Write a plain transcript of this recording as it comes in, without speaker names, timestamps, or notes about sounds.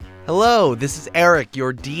Hello, this is Eric,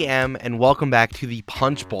 your DM, and welcome back to the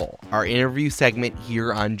Punchbowl, our interview segment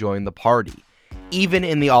here on Join the Party. Even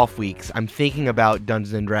in the off weeks, I'm thinking about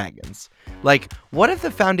Dungeons & Dragons. Like, what if the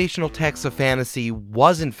foundational text of fantasy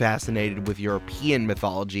wasn't fascinated with European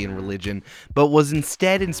mythology and religion, but was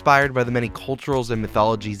instead inspired by the many cultures and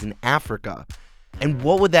mythologies in Africa? And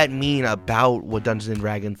what would that mean about what Dungeons &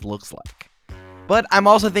 Dragons looks like? But I'm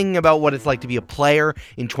also thinking about what it's like to be a player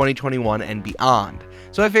in 2021 and beyond.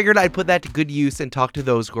 So I figured I'd put that to good use and talk to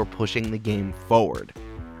those who are pushing the game forward.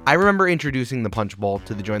 I remember introducing the Punchbowl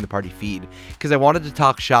to the Join the Party feed because I wanted to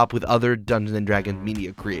talk shop with other Dungeons & Dragons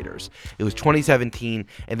media creators. It was 2017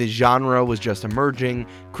 and the genre was just emerging.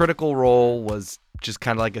 Critical Role was just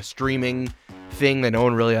kind of like a streaming thing that no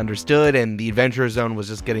one really understood, and the Adventure Zone was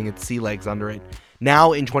just getting its sea legs under it.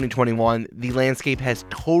 Now in 2021, the landscape has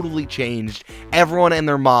totally changed. Everyone and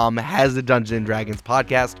their mom has a Dungeons & Dragons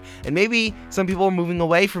podcast, and maybe some people are moving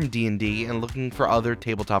away from D&D and looking for other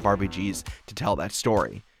tabletop RPGs to tell that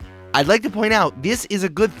story. I'd like to point out, this is a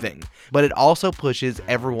good thing, but it also pushes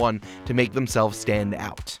everyone to make themselves stand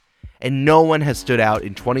out. And no one has stood out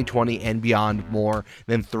in 2020 and beyond more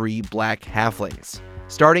than 3 black halflings.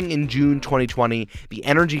 Starting in June 2020, the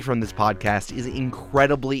energy from this podcast is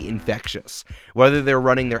incredibly infectious. Whether they're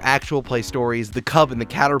running their actual play stories, The Cub and the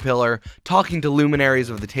Caterpillar, talking to luminaries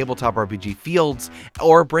of the tabletop RPG fields,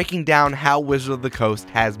 or breaking down how Wizard of the Coast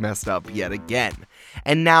has messed up yet again.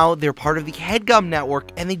 And now they're part of the HeadGum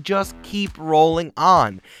Network, and they just keep rolling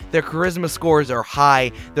on. Their charisma scores are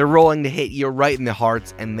high, they're rolling to hit you right in the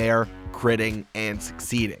hearts, and they're critting and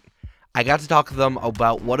succeeding. I got to talk to them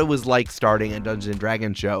about what it was like starting a Dungeons &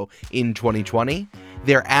 Dragons show in 2020,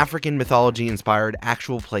 their African mythology-inspired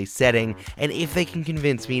actual play setting, and if they can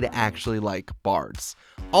convince me to actually like bards.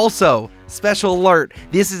 Also, special alert,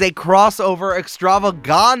 this is a crossover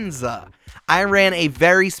extravaganza! I ran a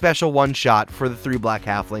very special one-shot for the 3 Black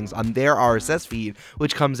Halflings on their RSS feed,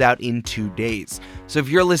 which comes out in 2 days. So if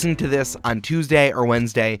you're listening to this on Tuesday or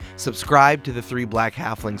Wednesday, subscribe to the 3 Black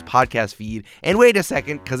Halflings podcast feed, and wait a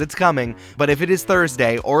second, because it's coming, but if it is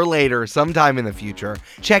Thursday or later, sometime in the future,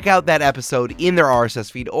 check out that episode in their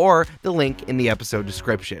RSS feed or the link in the episode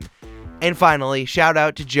description. And finally, shout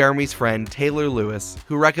out to Jeremy's friend, Taylor Lewis,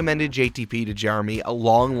 who recommended JTP to Jeremy a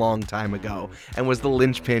long time ago and was the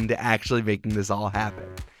linchpin to actually making this all happen.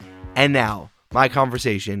 And now, my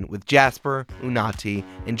conversation with Jasper, Unati,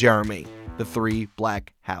 and Jeremy, the 3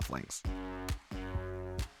 Black Halflings.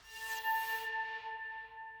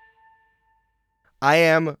 I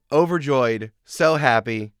am overjoyed, so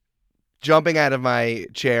happy, jumping out of my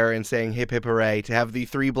chair and saying hip hip hooray to have the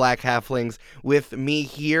 3 Black Halflings with me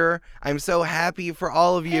here. I'm so happy for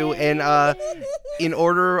all of you. And in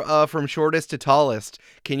order from shortest to tallest,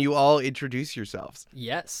 can you all introduce yourselves?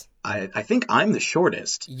 Yes. I think I'm the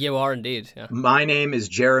shortest. You are indeed. Yeah. My name is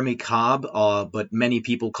Jeremy Cobb, but many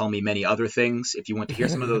people call me many other things. If you want to hear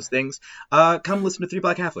some of those things, come listen to 3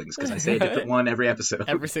 Black Halflings, because I say a different one every episode.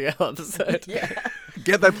 Every single episode. Yeah.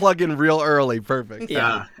 Get that plug in real early. Perfect.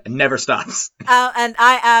 Yeah. It never stops. And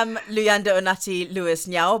I am Luyanda Unati Lewis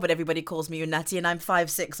Nyao, but everybody calls me Unati, and I'm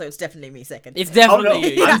 5'6", so it's definitely me second. It's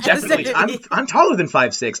definitely you. I'm definitely. I'm taller than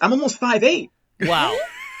 5'6". I'm almost 5'8". Wow.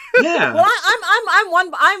 Yeah. Well,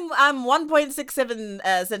 I'm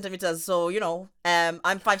 1.67 centimeters, so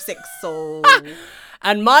I'm 5'6", so.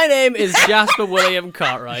 And my name is Jasper William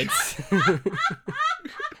Cartwright.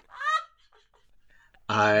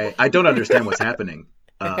 I don't understand what's happening.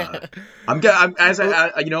 I'm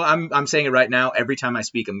saying it right now. Every time I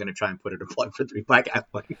speak, I'm going to try and put it a plug for 3 Black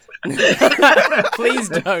Halflings. Please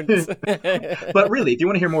don't. But really, if you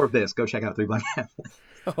want to hear more of this, go check out 3 Black Halflings.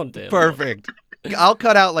 Oh, dear. Perfect. I'll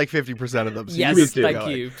cut out like 50% of them. So Yes, you thank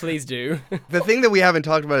you. Please do. The thing that we haven't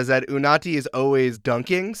talked about is that Unati is always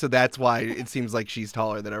dunking, so that's why it seems like she's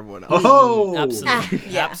taller than everyone else. Oh, Absolutely.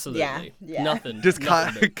 Yeah, Absolutely. yeah. Nothing. Just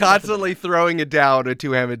nothing constantly throwing it down a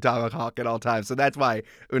 2-handed tomahawk at all times. So that's why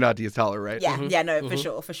Unati is taller, right? Yeah, yeah, no, for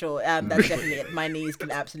sure. That's definitely it. My knees can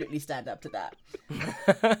absolutely stand up to that.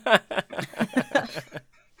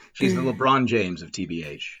 she's the LeBron James of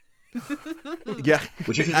TBH. Yeah,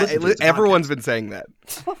 Which if you listen to this everyone's podcast. been saying that,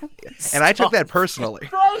 and I took that personally.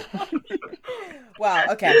 Wow.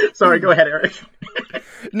 Okay. Sorry, go ahead, Eric.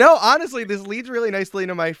 No, honestly, this leads really nicely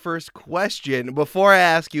into my first question. Before I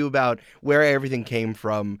ask you about where everything came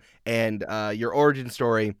from and your origin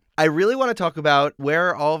story, I really want to talk about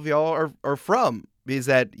where all of y'all are from. Is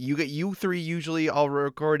that you 3 usually all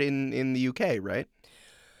record in the UK, right?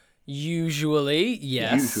 Usually,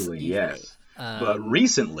 yes. Usually, yes. But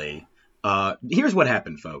recently, here's what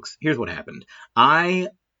happened, folks. Here's what happened. I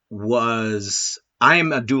was I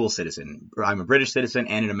am a dual citizen. I'm a British citizen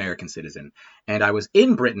and an American citizen. And I was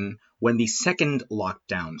in Britain when the second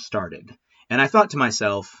lockdown started. And I thought to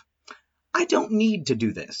myself, I don't need to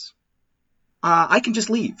do this. I can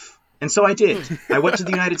just leave. And so I did. I went to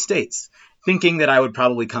the United States, thinking that I would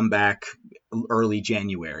probably come back early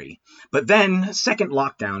January. But then second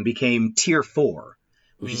lockdown became tier 4,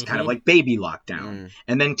 which is kind of like baby lockdown.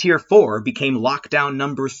 And then tier 4 became lockdown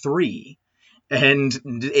number 3. And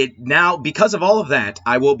it now, because of all of that,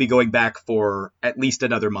 I will be going back for at least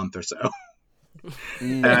another month or so.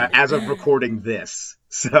 As of recording this.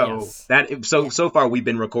 So so far we've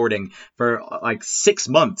been recording for like 6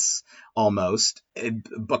 months almost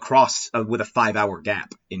across with a 5-hour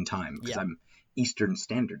gap in time because I'm Eastern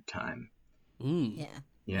Standard Time. And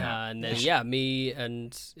then me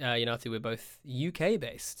and Unati, we're both UK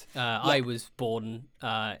based. I was born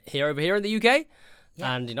over here in the UK.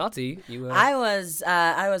 Yeah. And Unati, you were...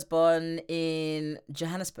 I was born in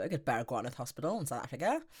Johannesburg at Baragwanath Hospital in South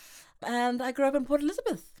Africa. And I grew up in Port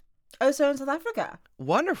Elizabeth, also in South Africa.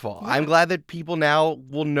 Wonderful. Yeah. I'm glad that people now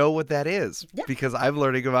will know what that is because I'm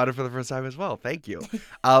learning about it for the first time as well. Thank you.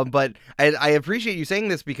 But I appreciate you saying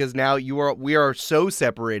this because now we are so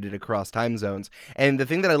separated across time zones. And the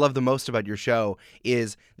thing that I love the most about your show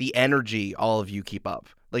is the energy all of you keep up.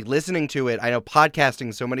 Like listening to it, I know podcasting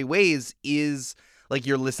in so many ways is... like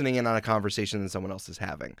you're listening in on a conversation that someone else is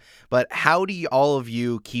having. But how do all of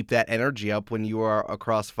you keep that energy up when you are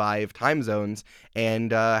across 5 time zones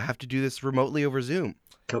and have to do this remotely over Zoom?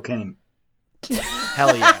 Cocaine.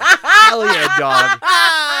 Hell yeah. Hell yeah, dog.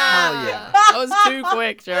 Hell yeah. That was too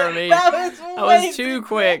quick, Jeremy. That was too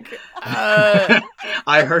quick.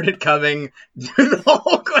 I heard it coming during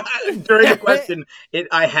the question.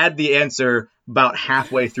 I had the answer about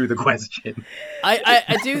halfway through the question.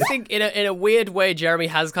 I do think in a weird way Jeremy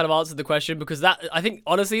has kind of answered the question because that I think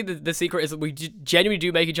honestly the secret is that we genuinely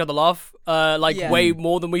do make each other laugh way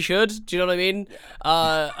more than we should. Do you know what I mean?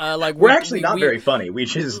 We're actually not very funny. We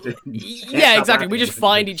just exactly. We just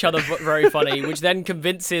find each other very funny, which then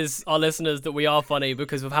convinces our listeners that we are funny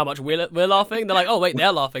because of how much we're laughing. They're like, oh wait,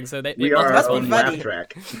 they're laughing, so we are our own laugh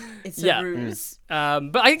track. It's a ruse.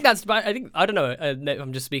 But I think I don't know.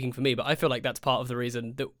 I'm just speaking for me, but I feel like that's part of the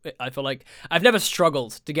reason that I feel like I've never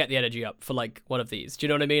struggled to get the energy up for like one of these. Do you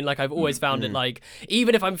know what I mean? Like I've always found it like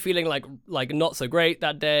even if I'm feeling like not so great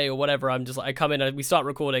that day or whatever, I'm just like I come in and we start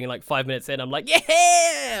recording and like 5 minutes in, I'm like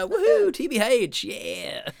yeah, woohoo, TBH,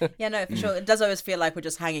 yeah. Yeah, no, for sure. It does always feel like we're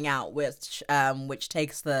just hanging out, which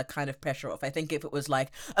takes the kind of pressure off. I think if it was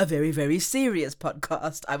like a very very serious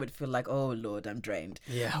podcast, I would feel like oh lord, I'm drained.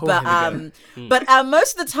 Yeah, but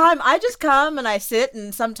most of the time I just come and I sit,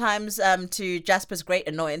 and sometimes to Jasper's great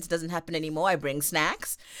annoyance, it doesn't happen anymore. I bring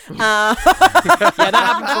snacks. Yeah, that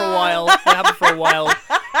happened for a while.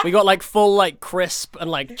 We got like full like crisp and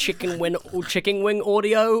like chicken wing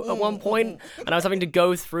audio at one point, and I was having to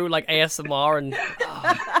go through like ASMR and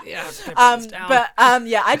I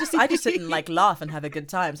just sit and like laugh and have a good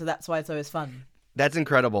time. So that's why it's always fun. That's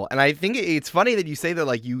incredible. And I think it's funny that you say that,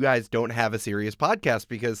 like, you guys don't have a serious podcast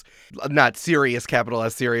because, not serious, capital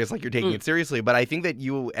S serious, like you're taking it seriously, but I think that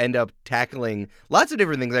you end up tackling lots of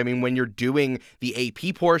different things. I mean, when you're doing the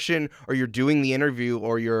AP portion or you're doing the interview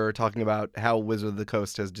or you're talking about how Wizard of the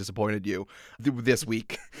Coast has disappointed you this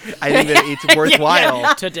week, I think that it's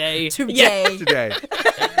worthwhile. Today.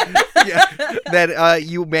 That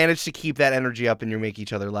you manage to keep that energy up and you make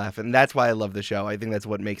each other laugh. And that's why I love the show. I think that's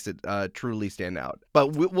what makes it truly stand out.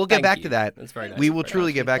 But we'll get back to that. That's very nice. We will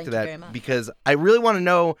truly get back to that because I really want to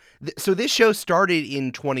know. So this show started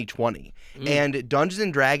in 2020 and Dungeons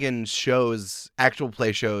and Dragons shows, actual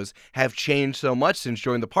play shows, have changed so much since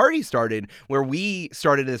Join the Party started, where we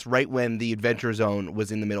started this right when the Adventure Zone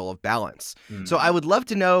was in the middle of balance. So I would love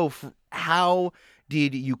to know how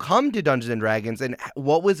did you come to Dungeons and Dragons and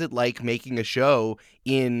what was it like making a show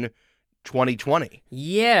in 2020?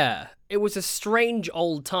 Yeah, it was a strange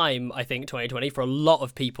old time, I think, 2020, for a lot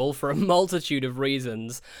of people, for a multitude of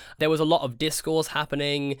reasons. There was a lot of discourse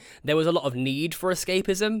happening. There was a lot of need for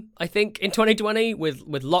escapism, I think, in 2020, with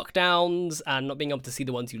lockdowns and not being able to see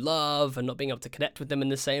the ones you love and not being able to connect with them in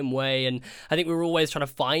the same way. And I think we were always trying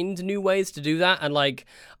to find new ways to do that. And, like,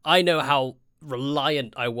 I know how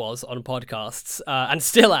reliant I was on podcasts and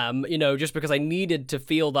still am, just because I needed to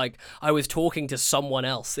feel like I was talking to someone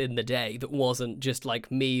else in the day that wasn't just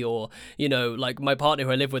like me or like my partner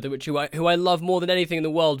who I live with, who I love more than anything in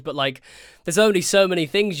the world, but like there's only so many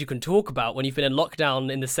things you can talk about when you've been in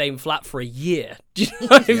lockdown in the same flat for a year. Do you know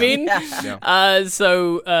what I mean? Yeah.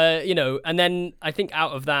 And then I think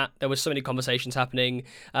out of that, there was so many conversations happening.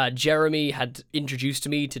 Jeremy had introduced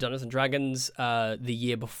me to Dungeons and Dragons the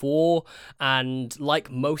year before, and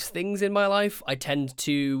like most things in my life, I tend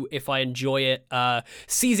to, if I enjoy it,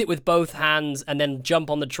 seize it with both hands and then jump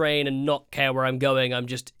on the train and not care where I'm going. I'm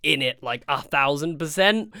just in it like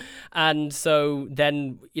 1,000%. And so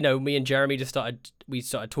then, me and Jeremy we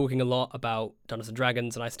started talking a lot about Dungeons and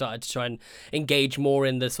Dragons, and I started to try and engage more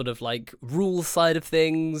in the sort of like rules side of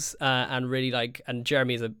things, and really and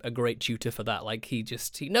Jeremy is a great tutor for that. Like he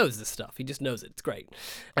knows this stuff. He just knows it. It's great.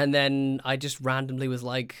 And then I just randomly was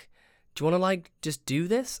like, do you want to just do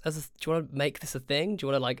this do you want to make this a thing? Do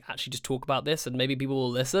you want to actually just talk about this and maybe people will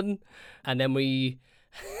listen? And then we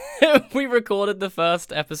recorded the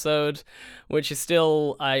first episode, which is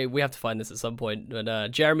still we have to find this at some point.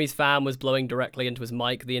 But Jeremy's fan was blowing directly into his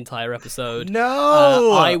mic the entire episode.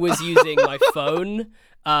 No, I was using my phone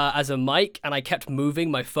as a mic, and I kept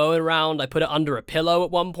moving my phone around. I put it under a pillow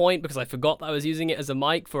at one point because I forgot that I was using it as a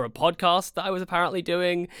mic for a podcast that I was apparently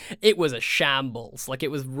doing. It was a shambles.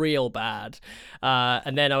 It was real bad.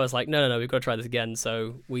 And then I was like, no, we've got to try this again.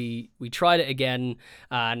 So we tried it again,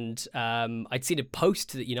 and I'd seen a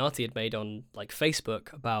post that Unati had made on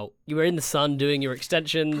Facebook about you were in the sun doing your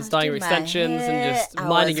extensions, dyeing your extensions, and just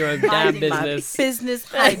minding your own damn business. Business,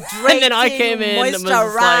 hydrating, and then I came in and was like,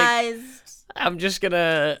 moisturized. I'm just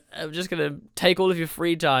gonna take all of your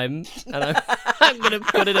free time, and I'm gonna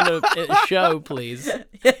put it in a show, please.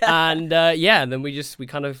 And and then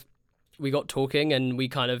we got talking, and we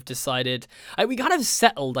kind of decided, we kind of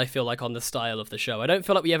settled, I feel like, on the style of the show. I don't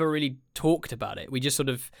feel like we ever really talked about it. We just sort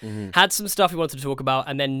of had some stuff we wanted to talk about,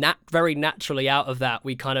 and then very naturally out of that,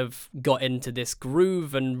 we kind of got into this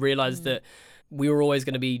groove and realized that we were always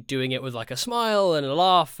going to be doing it with a smile and a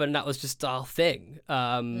laugh, and that was just our thing.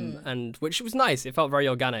 And which was nice. It felt very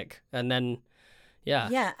organic. And then,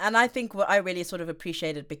 yeah, and I think what I really sort of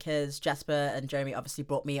appreciated, because Jasper and Jeremy obviously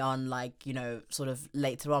brought me on sort of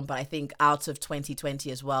later on, but I think out of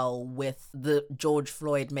 2020 as well, with the George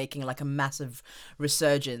Floyd making a massive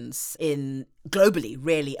resurgence in globally,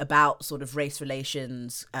 really, about sort of race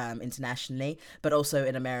relations internationally, but also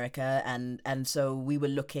in America, and so we were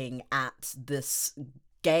looking at this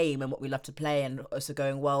game and what we love to play, and also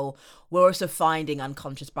going, well, we're also finding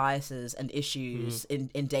unconscious biases and issues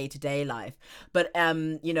in day-to-day life. But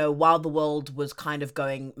while the world was kind of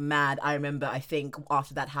going mad, I remember, I think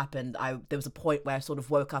after that happened, there was a point where I sort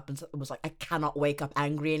of woke up and was like, I cannot wake up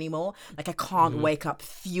angry anymore. I can't wake up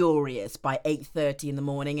furious by 8:30 in the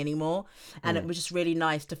morning anymore. And it was just really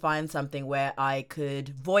nice to find something where I could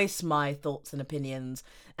voice my thoughts and opinions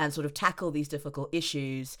and sort of tackle these difficult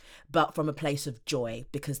issues, but from a place of joy,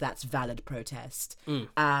 because that's valid protest. From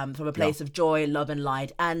a place of joy, love and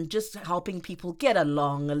light, and just helping people get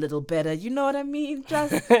along a little better. You know what I mean?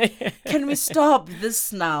 Just, can we stop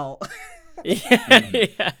this now?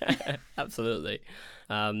 yeah, absolutely.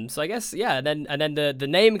 So I guess, and then the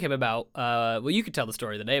name came about. Well, you could tell the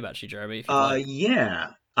story of the name, actually, Jeremy, if you'd like.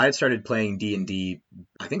 Yeah. I had started playing D&D,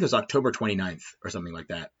 I think it was October 29th or something like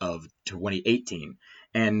that of 2018.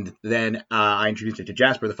 And then I introduced it to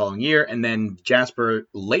Jasper the following year. And then Jasper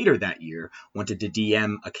later that year wanted to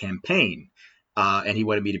DM a campaign. And he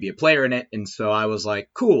wanted me to be a player in it. And so I was like,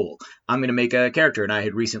 cool, I'm going to make a character. And I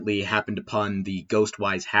had recently happened upon the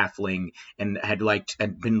Ghostwise Halfling and had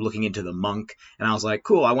been looking into the monk. And I was like,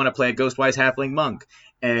 cool, I want to play a Ghostwise Halfling monk.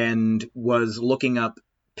 And was looking up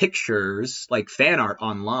pictures, fan art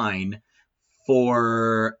online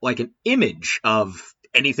for an image of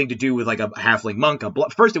anything to do with a halfling monk.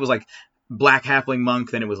 First it was black halfling monk,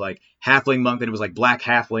 then it was halfling monk, then it was black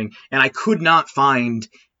halfling, and I could not find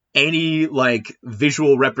any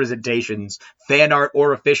visual representations, fan art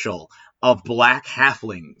or official, of black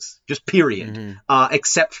halflings, just period.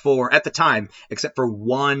 Except for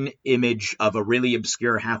one image of a really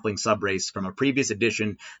obscure halfling subrace from a previous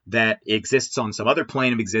edition that exists on some other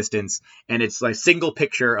plane of existence, and it's a single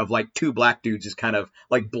picture of two black dudes just kind of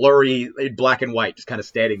blurry black and white, just kind of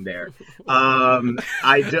standing there.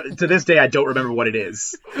 To this day I don't remember what it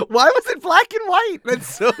is. Why was it black and white?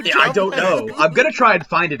 That's so dumb. I don't know. I'm gonna try and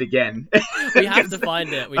find it again. We have to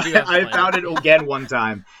find it. We do have to find I found it again one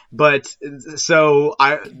time. But so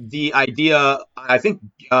the idea, I think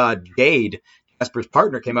Jade, Jasper's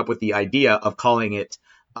partner, came up with the idea of calling it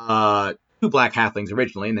 2 black halflings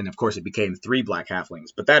originally, and then of course it became 3 black halflings.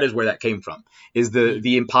 But that is where that came from, is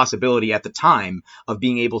the impossibility at the time of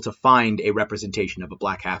being able to find a representation of a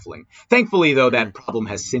black halfling. Thankfully, though, that problem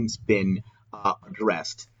has since been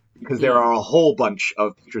addressed. because there are a whole bunch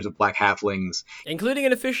of pictures of black halflings. Including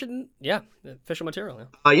an official material.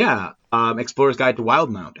 Yeah. Explorer's Guide to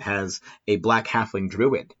Wildmount has a black halfling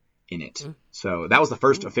druid in it. So that was the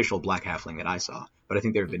first official black halfling that I saw, but I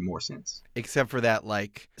think there have been more since. Except for that,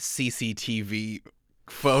 like, CCTV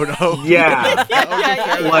photo. Yeah.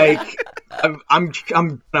 Like, I'm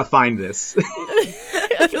gonna find this.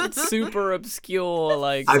 It's super obscure.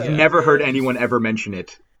 Like I've never heard anyone ever mention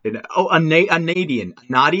it. Anadian.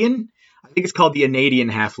 Anadian? I think it's called the Anadian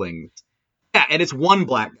halfling. Yeah, and it's one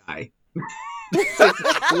black guy.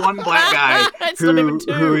 It's one black guy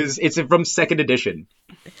it's from second edition.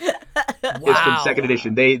 It's from second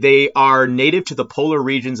edition. They are native to the polar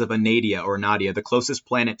regions of Anadia or Nadia, the closest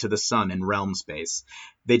planet to the sun in realm space.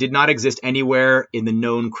 They did not exist anywhere in the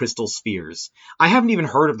known crystal spheres. I haven't even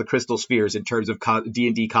heard of the crystal spheres in terms of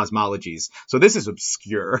D&D cosmologies, so this is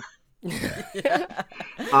obscure. And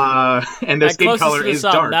their skin color is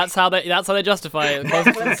sun. dark. That's how they justify it.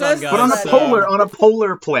 Closest to the sun, guys. But on a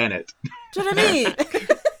polar planet. Do you know what I mean?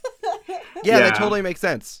 Yeah, that totally makes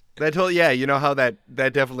sense. You know how that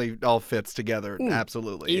definitely all fits together.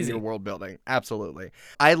 Absolutely. Easy. In your world building. Absolutely.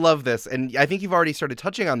 I love this. And I think you've already started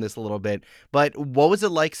touching on this a little bit, but what was it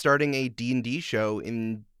like starting a D&D show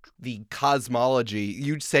in the cosmology?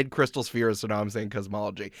 You said crystal spheres, so now I'm saying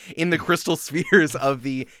cosmology. In the crystal spheres of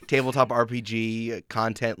the tabletop RPG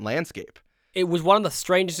content landscape. It was one of the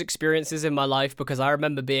strangest experiences in my life because I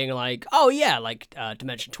remember being like, oh yeah, like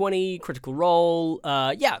Dimension 20, Critical Role,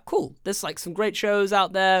 yeah, cool. There's like some great shows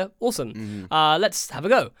out there. Awesome. Let's have a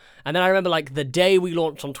go. And then I remember like the day we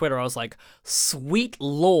launched on Twitter, I was like, sweet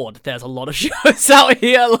Lord, there's a lot of shows out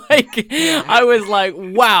here. Like, I was like,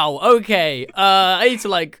 wow, okay. I need to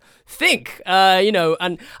like think,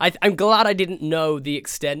 and I'm glad I didn't know the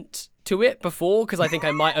extent to it before because I think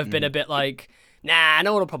I might have been a bit like, nah,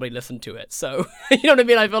 no one will probably listen to it. So, you know what I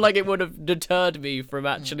mean? I feel like it would have deterred me from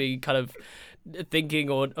actually kind of thinking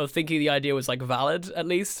or thinking the idea was like valid at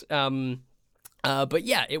least. But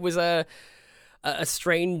yeah, it was a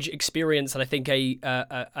strange experience and I think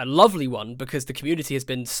a lovely one because the community has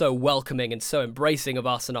been so welcoming and so embracing of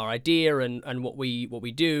us and our idea and what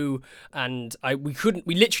we do. And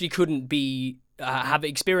we literally couldn't be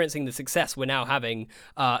experiencing the success we're now having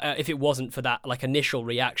if it wasn't for that like initial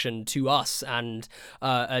reaction to us and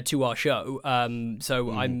to our show.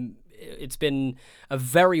 It's been a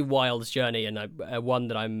very wild journey and one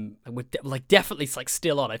that I'm like definitely like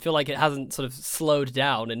still on. I feel like it hasn't sort of slowed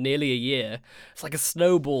down in nearly a year. It's like a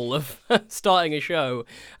snowball of starting a show,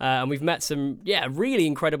 and we've met some really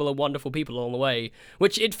incredible and wonderful people along the way.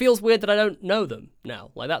 Which it feels weird that I don't know them now.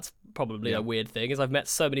 Like that's probably a weird thing is I've met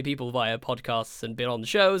so many people via podcasts and been on the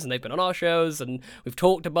shows and they've been on our shows and we've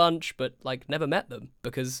talked a bunch but like never met them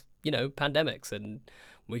because pandemics and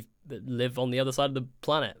we live on the other side of the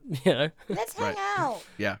planet, Let's hang out.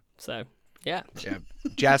 Yeah. So, yeah.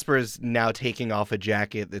 Jasper is now taking off a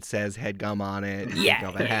jacket that says Headgum on it. He's taking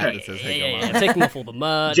off a hat that says Headgum on it. Taking off all the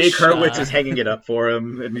merch. Jake Hurwitz is hanging it up for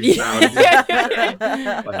him. And he's me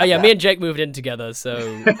and Jake moved in together,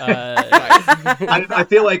 so... I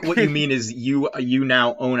feel like what you mean is you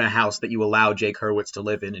now own a house that you allow Jake Hurwitz to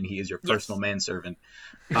live in, and he is your personal manservant.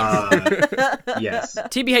 Yes.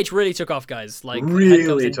 TBH really took off, guys. Like,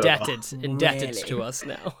 really indebted to us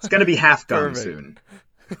now. It's going to be half gum soon.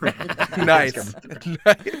 Nice.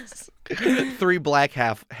 3 black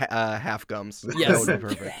half gums. Yes. That would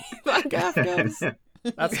be perfect. Black half gums.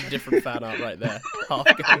 That's a different fan art right there. Half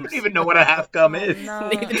gums. I don't even know what a half gum is. No.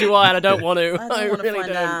 Neither do I, and I don't want to. I don't really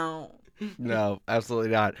find don't. out. No,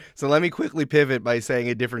 absolutely not. So let me quickly pivot by saying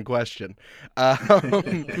a different question. So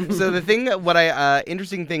the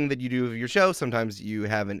interesting thing that you do with your show, sometimes you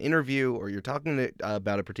have an interview or you're talking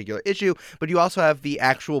about a particular issue, but you also have the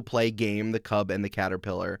actual play game, the Cub and the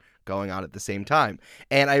Caterpillar, going on at the same time.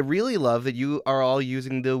 And I really love that you are all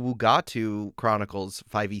using the Wugatu Chronicles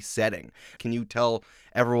 5e setting. Can you tell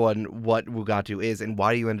everyone what Wugatu is and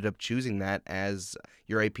why you ended up choosing that as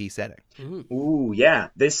your AP setting? Ooh, yeah.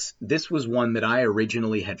 This was one that I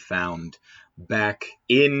originally had found back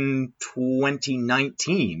in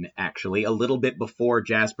 2019, actually, a little bit before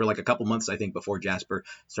Jasper, like a couple months, I think, before Jasper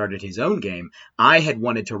started his own game. I had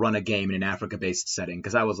wanted to run a game in an Africa-based setting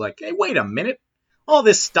because I was like, hey, wait a minute. All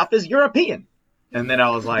this stuff is European. And then I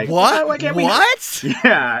was like, What? Why can't we? What?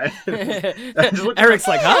 Yeah. Eric's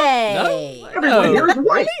like, huh? Hey. Everyone here is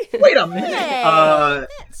white. Wait a minute. Hey.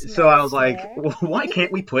 So I was like, well, why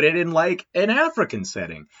can't we put it in like an African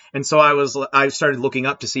setting? And so I started looking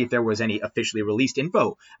up to see if there was any officially released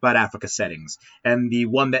info about Africa settings. And the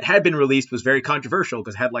one that had been released was very controversial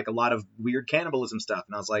because it had like a lot of weird cannibalism stuff.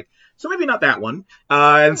 And I was like, so maybe not that one.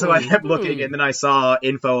 And so I kept looking, and then I saw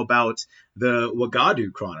info about the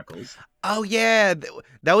Wagadu Chronicles. Oh yeah,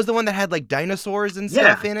 that was the one that had like dinosaurs and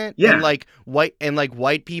stuff in it, yeah. and like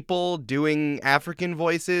white people doing African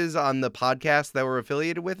voices on the podcast that were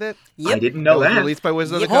affiliated with it. I didn't know was that. released by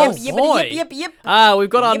Wizards of the Yep. Coast. Oh, boy. Yep. We've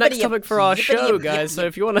got our next Yippity-yip, topic for our show, yippity-yip, guys. So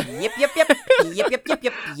if you want to,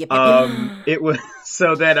 Yep. It was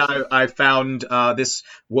so then I found this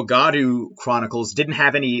Wagadu Chronicles didn't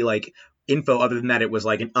have any like info other than that it was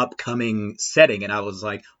like an upcoming setting, and I was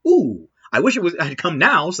like, ooh, I wish it had come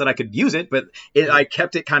now so that I could use it, but I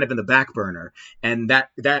kept it kind of in the back burner, and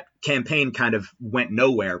that campaign kind of went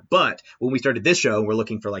nowhere. But when we started this show and we're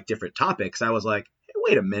looking for like different topics, I was like, hey,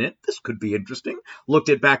 wait a minute, this could be interesting. Looked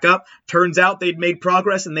it back up. Turns out they'd made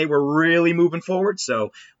progress and they were really moving forward.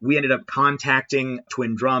 So we ended up contacting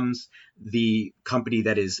Twin Drums, the company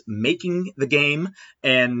that is making the game,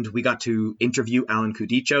 and we got to interview Alan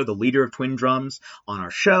Kudicho, the leader of Twin Drums, on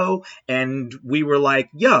our show, and we were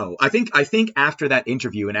like, yo, I think after that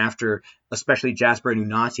interview, and after especially Jasper and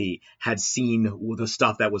Unati had seen the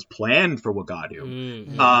stuff that was planned for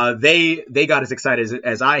Wagadu, they got as excited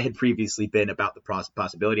as I had previously been about the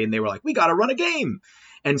possibility, and they were like, we gotta run a game.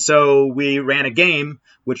 And so we ran a game,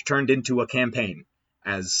 which turned into a campaign,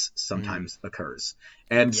 as sometimes occurs.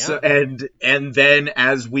 And so and then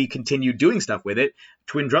as we continued doing stuff with it,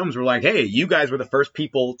 Twin Drums were like, hey, you guys were the first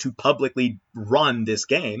people to publicly run this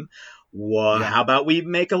game. How about we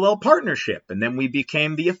make a little partnership? And then we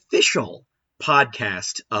became the official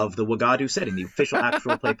podcast of the Wagadu setting, the official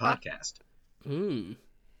actual play podcast.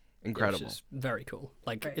 Incredible. Which is very cool.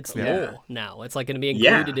 Like, it's cool. lore now. It's like going to be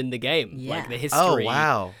included in the game. Yeah. Like the history. Oh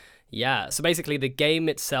wow. Yeah, so basically the game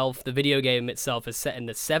itself, the video game itself, is set in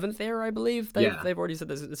the 7th era, I believe. They've already said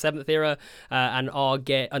this is the 7th era, and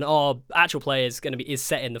our actual play is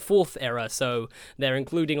set in the 4th era. So they're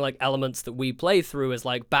including like elements that we play through as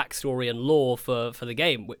like backstory and lore for the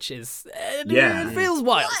game, which is it feels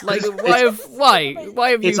wild. Like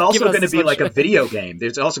why have you? It's also going to be like a video game.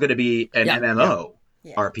 There's also going to be an MMO.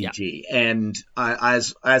 Yeah. RPG. And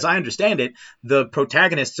as I understand it, the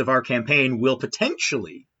protagonists of our campaign will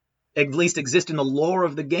potentially at least exist in the lore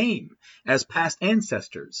of the game as past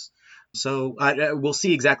ancestors. So we'll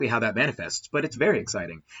see exactly how that manifests, but it's very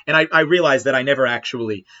exciting. And I realize that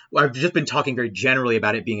I've just been talking very generally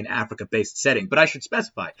about it being an Africa-based setting, but I should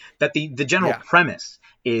specify that the general premise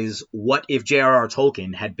is, what if J.R.R.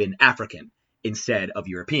 Tolkien had been African instead of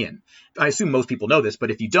European? I assume most people know this,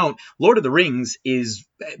 but if you don't, Lord of the Rings is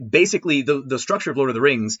basically the structure of Lord of the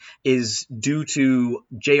Rings is due to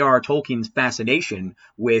J.R.R. Tolkien's fascination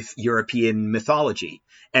with European mythology.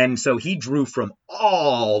 And so he drew from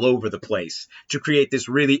all over the place to create this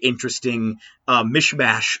really interesting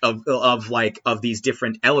mishmash of these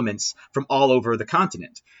different elements from all over the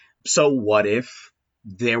continent. So what if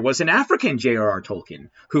there was an African J.R.R. Tolkien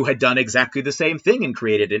who had done exactly the same thing and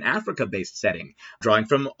created an Africa-based setting, drawing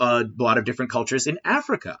from a lot of different cultures in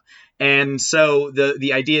Africa? And so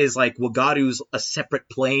the idea is like Wagadu's a separate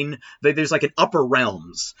plane. There's like an upper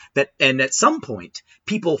realms and at some point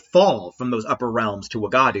people fall from those upper realms to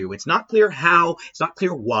Wagadu. It's not clear how, it's not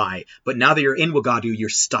clear why, but now that you're in Wagadu, you're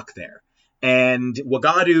stuck there. And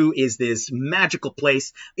Wagadu is this magical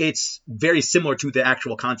place. It's very similar to the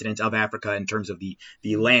actual continent of Africa in terms of the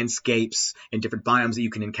landscapes and different biomes that you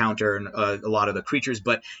can encounter and a lot of the creatures,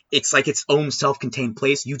 but it's like its own self-contained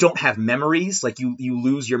place. You don't have memories. Like you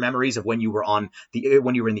lose your memories of when you were in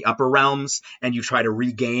the upper realms, and you try to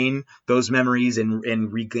regain those memories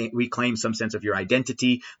and reclaim some sense of your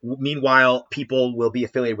identity. Meanwhile, people will be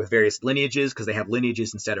affiliated with various lineages because they have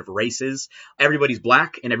lineages instead of races. Everybody's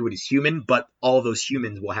black and everybody's human, but all of those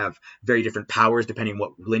humans will have very different powers depending on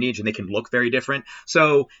what lineage, and they can look very different.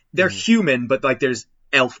 So they're human, but like there's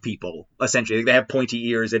elf people, essentially. They have pointy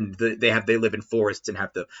ears, and they live in forests and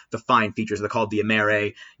have the fine features. They're called the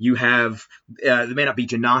Emere. You have they may not be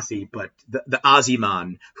Genasi, but the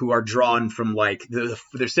Aziman, who are drawn from like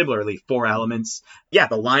they're similarly 4 elements. Yeah,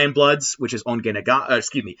 the Lion Bloods, which is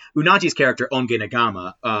Unati's character Onge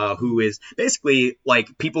Nagama, who is basically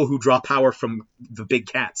like people who draw power from the big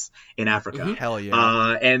cats in Africa. Hell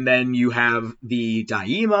yeah. And then you have the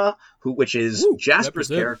Daima, which is Jasper's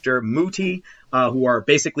character, Muti, who are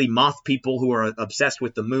basically moth people who are obsessed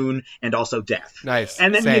with the moon and also death. Nice.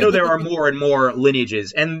 And then, Same. there are more and more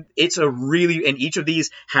lineages, and and each of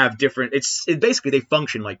these have different, basically they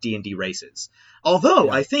function like D&D races. Although,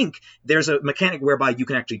 I think there's a mechanic whereby you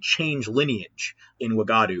can actually change lineage in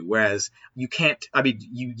Wagadu, whereas you can't,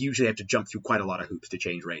 you usually have to jump through quite a lot of hoops to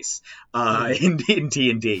change race in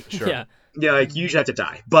D&D. Sure. Yeah. Yeah, like you usually have to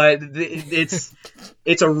die, but it's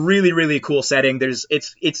a really, really cool setting.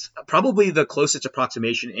 It's probably the closest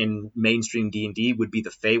approximation in mainstream D&D would be the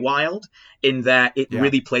Feywild, in that it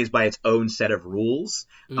really plays by its own set of rules.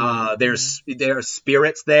 There are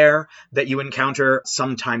spirits there that you encounter,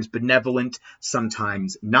 sometimes benevolent,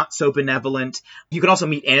 sometimes not so benevolent. You can also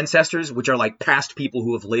meet ancestors, which are like past people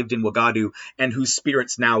who have lived in Wagadu and whose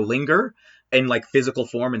spirits now linger in like physical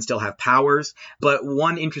form and still have powers. But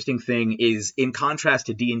one interesting thing is, in contrast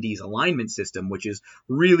to D&D's alignment system, which is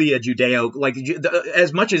really a Judeo,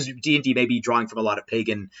 as much as D&D may be drawing from a lot of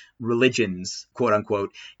pagan religions, quote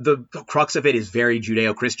unquote, the crux of it is very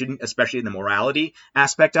Judeo-Christian, especially in the morality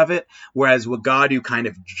aspect of it. Whereas Wagadu kind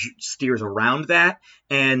of steers around that.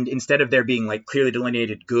 And instead of there being like clearly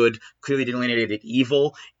delineated good, clearly delineated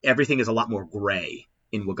evil, everything is a lot more gray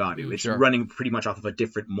in Wagadu. It's running pretty much off of a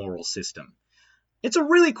different moral system. It's a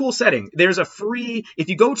really cool setting. There's a free, if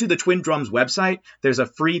you go to the Twin Drums website, there's a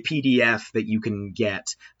free PDF that you can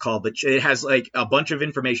get called, it has like a bunch of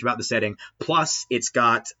information about the setting. Plus it's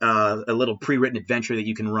got a little pre-written adventure that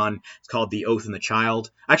you can run. It's called The Oath and the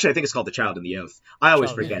Child. Actually, I think it's called The Child and the Oath. I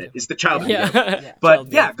always forget it. It's The Child and the Oath.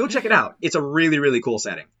 But go check it out. It's a really, really cool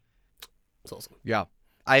setting. It's awesome. Yeah.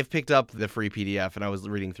 I've picked up the free PDF and I was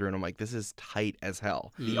reading through and I'm like, this is tight as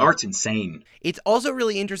hell. The art's insane. It's also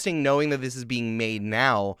really interesting knowing that this is being made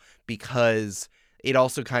now, because it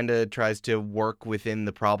also kind of tries to work within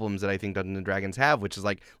the problems that I think Dungeons & Dragons have, which is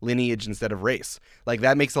like lineage instead of race. Like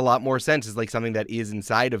that makes a lot more sense. It's like something that is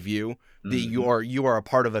inside of you, that you are a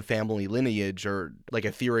part of a family lineage or like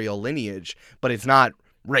ethereal lineage, but it's not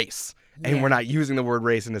race. And we're not using the word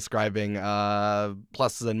race in describing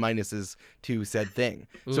pluses and minuses to said thing.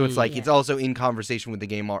 So it's like it's also in conversation with the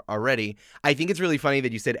game already. I think it's really funny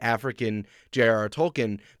that you said African J.R.R.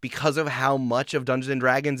 Tolkien, because of how much of Dungeons &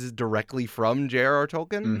 Dragons is directly from J.R.R.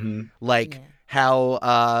 Tolkien.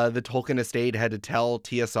 How the Tolkien estate had to tell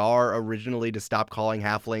TSR originally to stop calling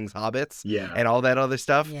halflings hobbits and all that other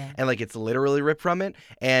stuff. And like it's literally ripped from it.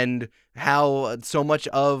 And how so much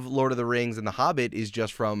of Lord of the Rings and The Hobbit is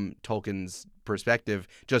just from Tolkien's perspective,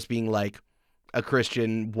 just being like a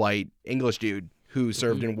Christian white English dude who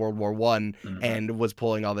served in World War I and was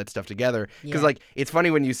pulling all that stuff together. Because, like, it's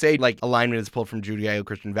funny when you say, like, alignment is pulled from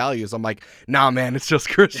Judeo-Christian values. I'm like, nah, man, it's just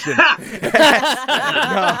Christian.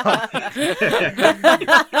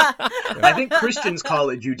 I think Christians call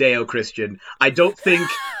it Judeo-Christian. I don't think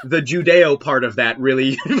the Judeo part of that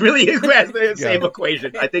really has the same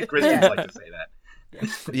equation. I think Christians like to say that.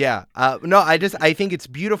 I think it's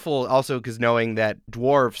beautiful also because knowing that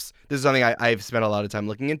dwarfs, this is something I've spent a lot of time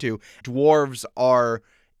looking into, dwarves are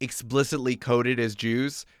explicitly coded as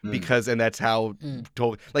Jews because, and that's how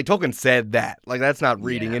Tolkien said that. Like, that's not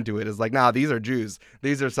reading into it. It's like, nah, these are Jews.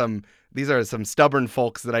 These are some stubborn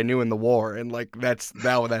folks that I knew in the war, and like that's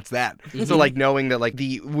that. So like knowing that like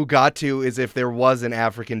the Wugatu is if there was an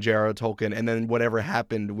African J.R.R. Tolkien, and then whatever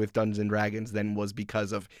happened with Dungeons and Dragons then was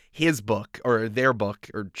because of his book or their book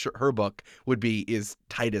or her book is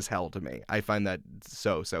tight as hell to me. I find that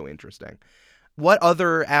so interesting. What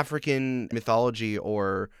other African mythology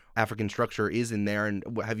or African structure is in there, and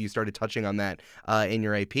have you started touching on that in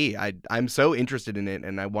your AP? I'm so interested in it,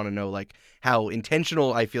 and I want to know like how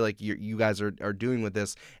intentional I feel like you guys are doing with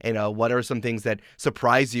this, and what are some things that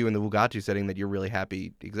surprise you in the Wugatu setting that you're really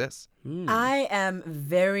happy exists? I am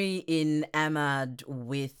very enamored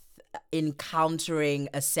with encountering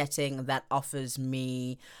a setting that offers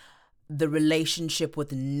me the relationship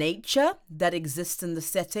with nature that exists in the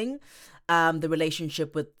setting, the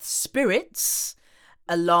relationship with spirits,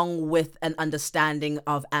 along with an understanding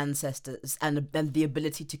of ancestors and the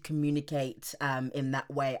ability to communicate in that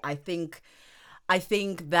way. I think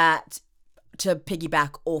that, to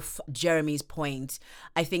piggyback off Jeremy's point,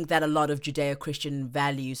 I think that a lot of Judeo-Christian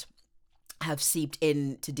values have seeped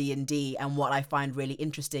into D&D, and what I find really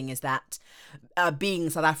interesting is that being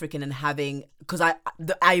South African and having, because I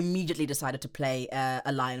immediately decided to play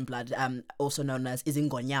a Lion Blood, also known as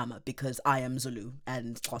Izingonyama, because I am Zulu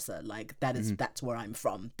and Xhosa, like that's where I'm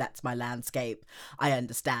from, that's my landscape, I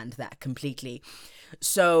understand that completely.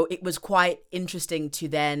 So it was quite interesting to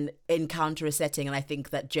then encounter a setting, and I think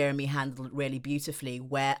that Jeremy handled it really beautifully,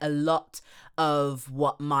 where a lot of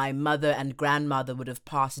what my mother and grandmother would have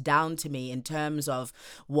passed down to me in terms of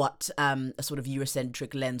what a sort of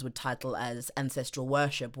Eurocentric lens would title as ancestral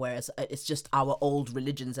worship, whereas it's just our old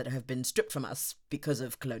religions that have been stripped from us because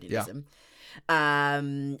of colonialism.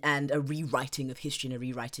 And a rewriting of history and a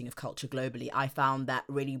rewriting of culture globally. I found that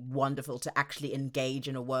really wonderful to actually engage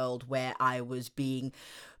in a world where I was being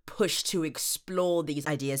pushed to explore these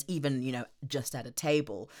ideas, even, you know, just at a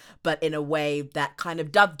table, but in a way that kind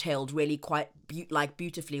of dovetailed really quite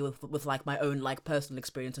beautifully with like my own like personal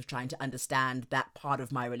experience of trying to understand that part of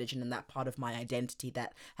my religion and that part of my identity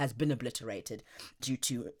that has been obliterated due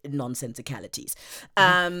to nonsensicalities.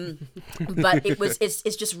 But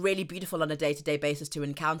it's just really beautiful on a day-to-day basis to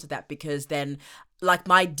encounter that, because then like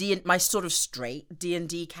my sort of straight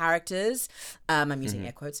D&D characters, I'm using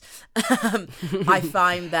air quotes, I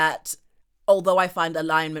find that although I find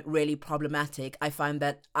alignment really problematic, I find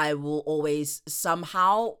that I will always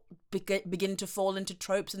somehow begin to fall into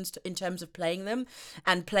tropes in terms of playing them.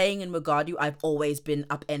 And playing in Wagadu, I've always been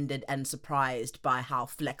upended and surprised by how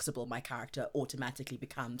flexible my character automatically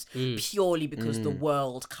becomes, purely because the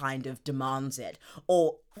world kind of demands it,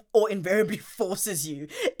 or invariably forces you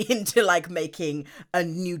into like making a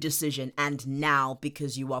new decision. And now,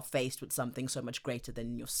 because you are faced with something so much greater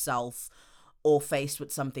than yourself, or faced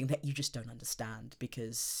with something that you just don't understand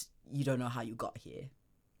because you don't know how you got here.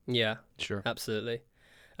 Yeah, sure. Absolutely.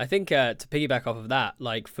 I think to piggyback off of that,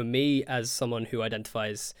 like for me as someone who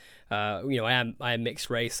identifies, I am mixed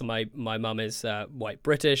race. So my mum is white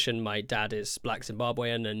British and my dad is black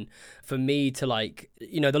Zimbabwean. And for me to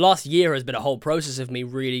the last year has been a whole process of me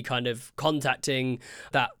really kind of contacting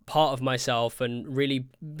that part of myself and really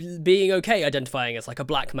being okay identifying as like a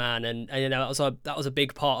black man. And that was a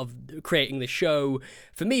big part of creating the show.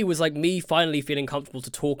 For me, was like me finally feeling comfortable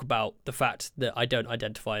to talk about the fact that I don't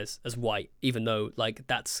identify as white, even though like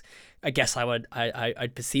that's, I guess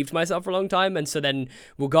I'd perceived myself for a long time. And so then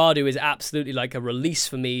Wagadu is absolutely like a release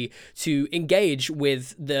for me to engage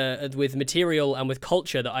with material and with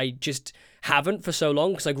culture that I just haven't for so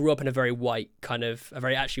long, because I grew up in a very white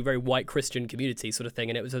very white Christian community sort of thing,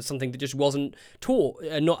 and it was something that just wasn't taught,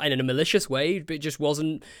 not in a malicious way, but it just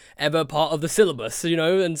wasn't ever part of the syllabus,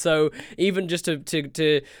 and so even just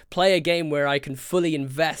to play a game where I can fully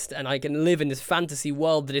invest and I can live in this fantasy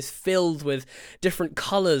world that is filled with different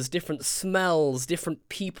colors, different smells, different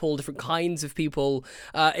people, different kinds of people,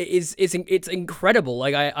 it's incredible.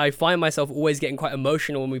 Like I find myself always getting quite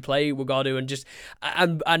emotional when we play Wagadu, and just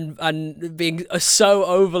and being so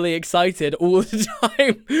overly excited all the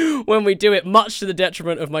time when we do it, much to the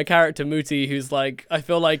detriment of my character Muti, who's like, I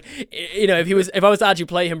feel like, if I was to actually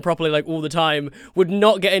play him properly like all the time, would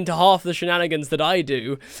not get into half the shenanigans that I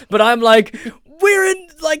do. But I'm like, we're in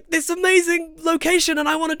like this amazing location and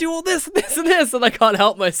I want to do all this and this and this, and I can't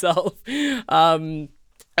help myself. And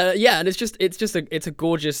it's a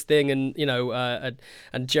gorgeous thing, and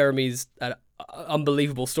and Jeremy's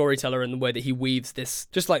unbelievable storyteller in the way that he weaves this,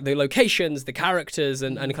 just like the locations, the characters,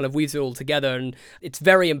 and kind of weaves it all together. And it's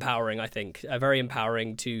very empowering, I think, very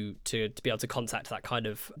empowering to be able to contact that kind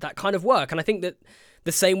of work. And I think that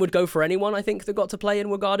the same would go for anyone, I think, that got to play in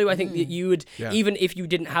Wagadu. I think that you would, even if you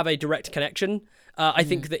didn't have a direct connection, I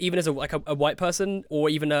think that even as a white person, or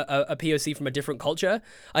even a POC from a different culture,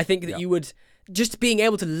 I think that you would, just being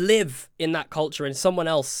able to live in that culture, in someone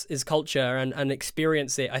else's culture, and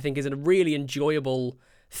experience it, I think is a really enjoyable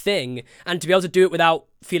thing. And to be able to do it without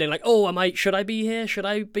feeling like, oh, should I be here? Should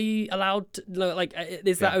I be allowed to, like,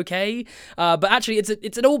 is that okay? But actually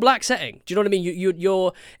it's an all black setting. Do you know what I mean?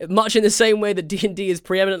 You're much in the same way that D&D is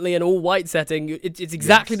preeminently an all white setting. It's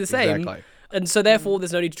exactly the same. Exactly. And so therefore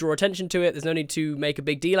there's no need to draw attention to it. There's no need to make a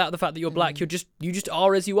big deal out of the fact that you're black. You just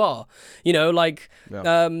are as you are.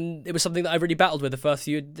 It was something that I really battled with the first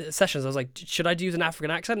few sessions. I was like, should I use an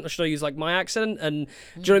African accent or should I use like my accent? And do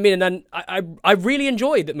you know what I mean? And then I really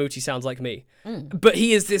enjoyed that Muti sounds like me. But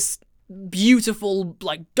he is this beautiful,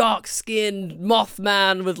 like, dark-skinned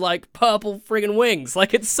Mothman with like purple friggin' wings.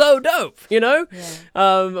 Like, it's so dope, when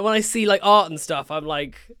I see like art and stuff, I'm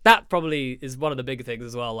like, that probably is one of the big things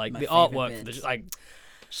as well, like the artwork,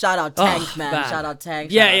 shout out Tank, man. Shout out Tank.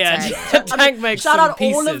 Tank makes shout out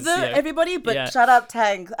pieces, all of them, everybody, but shout out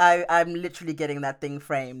Tank. I'm literally getting that thing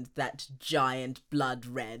framed, that giant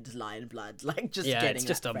red lion blood, like just getting it's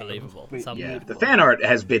just unbelievable. It's unbelievable. The fan art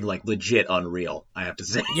has been like legit unreal, I have to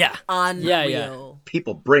say. Unreal.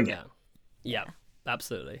 People bring it. Yeah.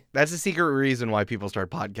 Absolutely. That's the secret reason why people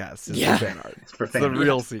start podcasts. Is the fan art. It's for the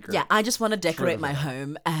real secret. Yeah, I just want to decorate my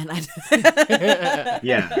home, and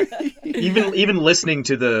even listening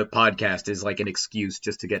to the podcast is like an excuse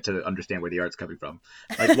just to get to understand where the art's coming from.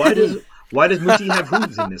 Like, why does Muti have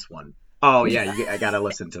hooves in this one? Oh yeah, I gotta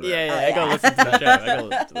listen to that. Yeah, I gotta listen to the show. I gotta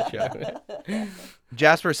listen to the show.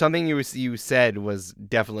 Jasper, something you said was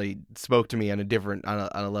definitely spoke to me on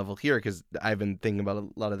a level here, because I've been thinking about a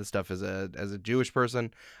lot of this stuff as a Jewish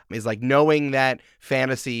person, is like knowing that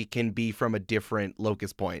fantasy can be from a different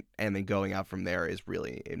locus point and then going out from there is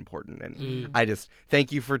really important. And I just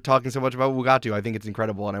thank you for talking so much about Wugatu. I think it's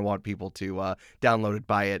incredible, and I want people to download it,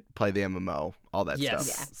 buy it, play the MMO, all that stuff.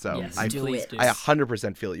 Yeah. So Yes, I please do.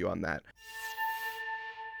 100% feel you on that.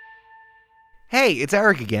 Hey, it's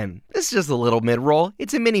Eric again. This is just a little mid-roll.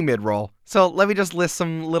 It's a mini mid-roll. So let me just list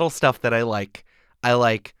some little stuff that I like. I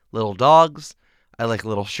like little dogs. I like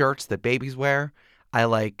little shirts that babies wear. I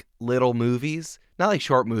like little movies. Not like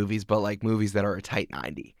short movies, but like movies that are a tight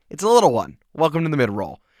 90. It's a little one. Welcome to the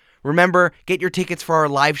mid-roll. Remember, get your tickets for our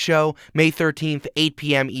live show, May 13th, 8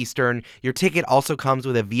 p.m. Eastern. Your ticket also comes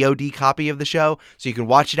with a VOD copy of the show, so you can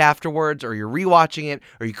watch it afterwards, or you're rewatching it,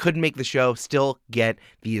 or you couldn't make the show, still get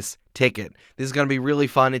this ticket. This is going to be really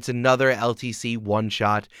fun. It's another LTC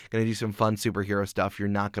one-shot. Going to do some fun superhero stuff. You're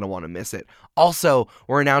not going to want to miss it. Also,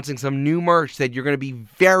 we're announcing some new merch that you're going to be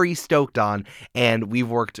very stoked on, and we've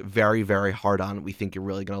worked very, very hard on it. We think you're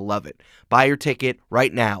really going to love it. Buy your ticket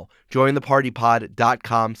right now.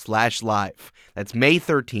 jointhepartypod.com/live. That's May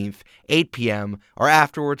 13th, 8 p.m. or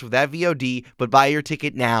afterwards with that VOD, but buy your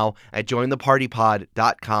ticket now at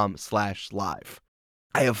jointhepartypod.com/live.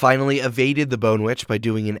 I have finally evaded the Bone Witch by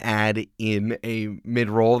doing an ad in a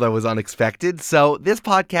mid-roll that was unexpected. So this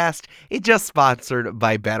podcast is just sponsored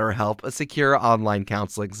by BetterHelp, a secure online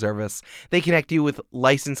counseling service. They connect you with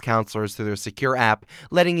licensed counselors through their secure app,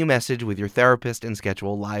 letting you message with your therapist and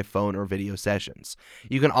schedule live phone or video sessions.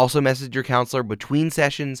 You can also message your counselor between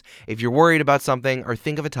sessions if you're worried about something or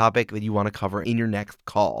think of a topic that you want to cover in your next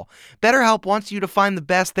call. BetterHelp wants you to find the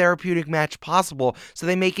best therapeutic match possible, so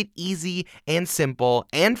they make it easy and simple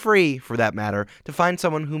and free, for that matter, to find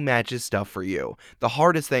someone who matches stuff for you. The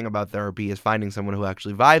hardest thing about therapy is finding someone who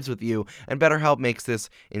actually vibes with you, and BetterHelp makes this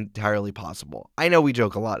entirely possible. I know we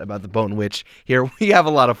joke a lot about the Bone Witch here. We have a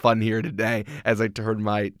lot of fun here today as I turn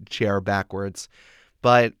my chair backwards.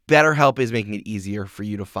 But BetterHelp is making it easier for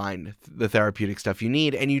you to find the therapeutic stuff you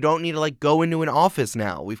need, and you don't need to go into an office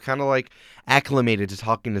now. We've kind of acclimated to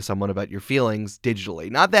talking to someone about your feelings digitally.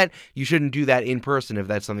 Not that you shouldn't do that in person if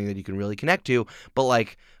that's something that you can really connect to, but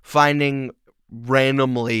finding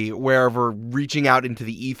randomly wherever, reaching out into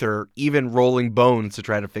the ether, even rolling bones to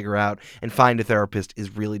try to figure out and find a therapist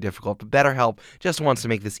is really difficult. But BetterHelp just wants to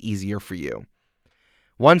make this easier for you.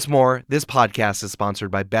 Once more, this podcast is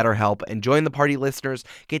sponsored by BetterHelp, and Join the Party listeners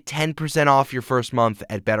get 10% off your first month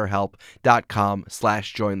at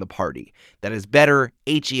betterhelp.com/jointheparty. That is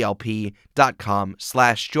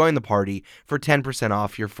betterhelp.com/jointheparty for 10%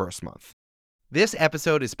 off your first month. This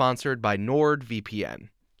episode is sponsored by NordVPN.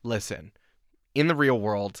 Listen, in the real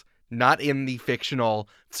world, not in the fictional,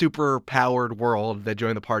 super-powered world that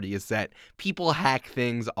Join the Party is set, people hack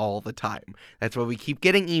things all the time. That's why we keep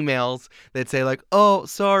getting emails that say oh,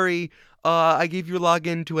 sorry, I gave your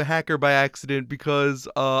login to a hacker by accident because,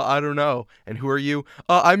 I don't know. And who are you?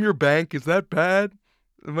 I'm your bank. Is that bad?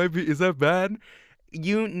 Is that bad?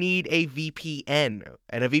 You need a VPN,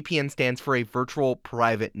 and a VPN stands for a virtual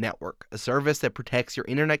private network, a service that protects your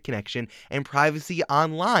internet connection and privacy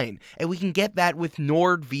online. And we can get that with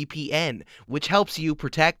NordVPN, which helps you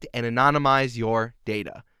protect and anonymize your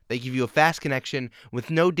data. They give you a fast connection with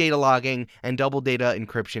no data logging and double data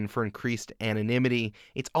encryption for increased anonymity.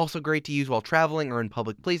 It's also great to use while traveling or in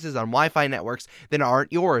public places on Wi-Fi networks that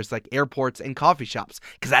aren't yours, like airports and coffee shops,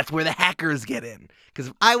 because that's where the hackers get in. Because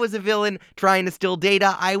if I was a villain trying to steal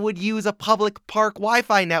data, I would use a public park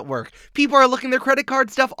Wi-Fi network. People are looking their credit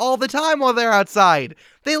card stuff all the time while they're outside.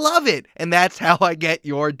 They love it. And that's how I get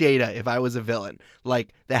your data if I was a villain, like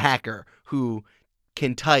the hacker who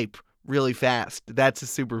can type really fast. That's a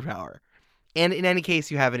superpower. And in any case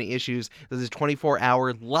you have any issues, this is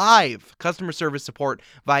 24-hour live customer service support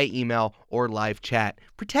via email or live chat.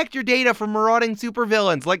 Protect your data from marauding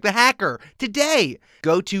supervillains like the hacker today.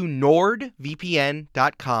 Go to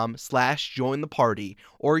nordvpn.com/jointheparty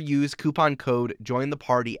or use coupon code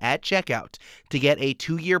jointheparty at checkout to get a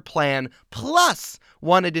 2-year plan plus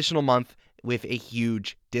 1 additional month with a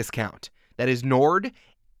huge discount. That is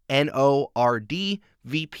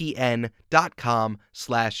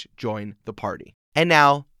nordvpn.com/jointheparty. And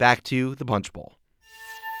now back to the Punchbowl.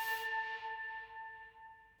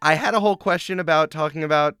 I had a whole question about talking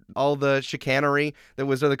about all the chicanery that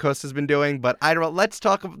Wizard of the Coast has been doing, but let's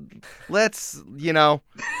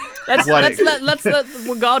let's what let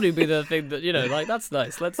Wagadu be the thing that like. That's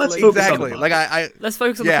nice. Let's focus exactly. on Like let's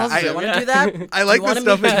focus on Yeah, the positive. Want to do that? I like the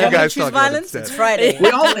stuff that you guys choose talk about violence? instead. It's Friday. We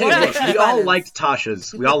all Violence. liked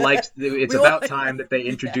Tasha's. We all liked. It's We all- about time that they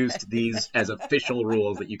introduced these as official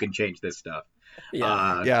rules that you can change this stuff.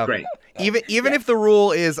 Yeah. Great. Even if the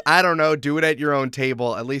rule is, I don't know, do it at your own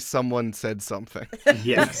table, at least someone said something.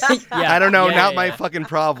 Yes. I don't know, not my yeah. fucking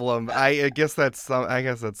problem. I guess that's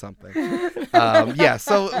something. Yeah,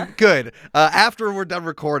 so good. After we're done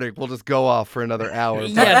recording, we'll just go off for anher hour.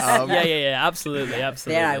 But, Yes. Yeah. Absolutely.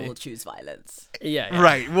 There I will choose violence. Yeah.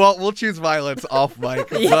 Right. Well, we'll choose violence off mic.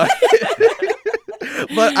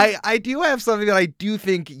 But I do have something that I do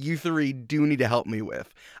think you three do need to help me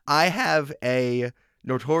with. I have a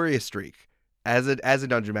notorious streak as a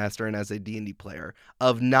dungeon master and as a D&D player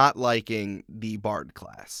of not liking the bard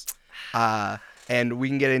class. And we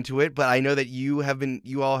can get into it, but I know that you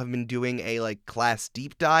all have been doing a like class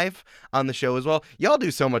deep dive on the show as well. Y'all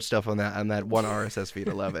do so much stuff on that one RSS feed.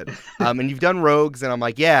 I love it. And you've done rogues, and I'm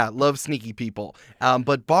like, yeah, love sneaky people.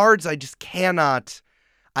 But bards, I just cannot.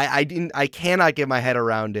 I cannot get my head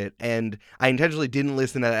around it, and I intentionally didn't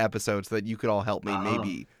listen to that episode so that you could all help me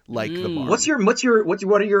maybe like the bard.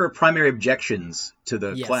 What are your primary objections to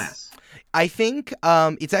the class? I think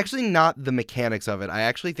it's actually not the mechanics of it. I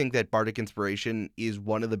actually think that Bardic Inspiration is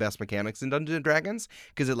one of the best mechanics in Dungeons & Dragons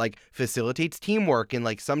because it like facilitates teamwork, and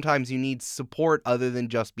like sometimes you need support other than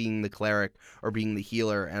just being the cleric or being the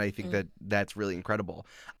healer, and I think that that's really incredible.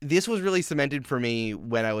 This was really cemented for me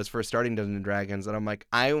when I was first starting Dungeons & Dragons, and I'm like,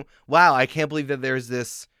 I can't believe that there's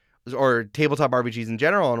this, or tabletop RPGs in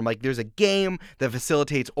general, and I'm like, there's a game that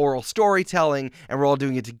facilitates oral storytelling, and we're all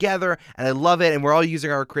doing it together, and I love it, and we're all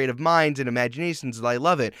using our creative minds and imaginations, and I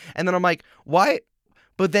love it. And then I'm like, why?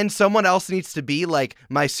 But then someone else needs to be like,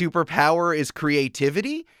 my superpower is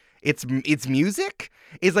creativity? It's music?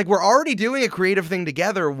 It's like, we're already doing a creative thing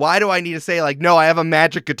together. Why do I need to say, like, no, I have a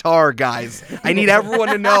magic guitar, guys? I need everyone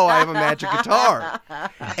to know I have a magic guitar.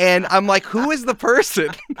 And I'm like, who is the person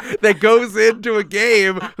that goes into a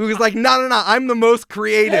game who's like, no, I'm the most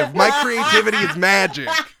creative. My creativity is magic.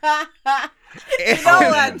 You know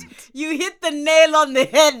what? You hit the nail on the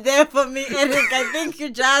head there for me, Eric. I think you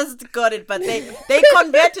just got it, but they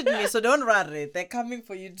converted me, so don't worry. They're coming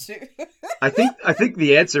for you too. I think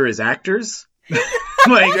the answer is actors.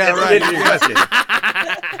 Like, yeah, that's right. an interesting question.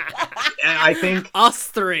 I think us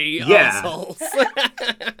three Yeah. assholes.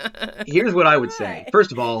 Here's what I would say.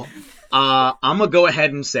 First of all, I'm gonna go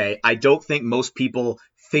ahead and say I don't think most people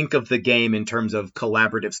think of the game in terms of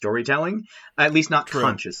collaborative storytelling, at least not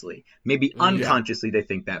consciously. Maybe unconsciously they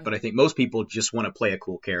think that, but I think most people just want to play a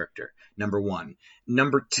cool character, number one.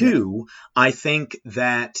 Number two, I think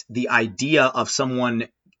that the idea of someone,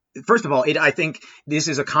 first of all, I think this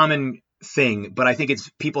is a common thing, but I think it's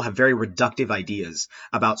people have very reductive ideas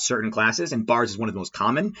about certain classes, and bards is one of the most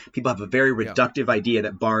common. People have a very reductive idea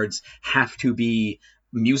that bards have to be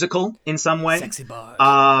musical in some way, Sexy bard.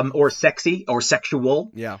 or sexy or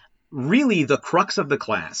sexual. Yeah. Really, the crux of the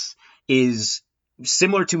class is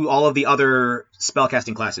similar to all of the other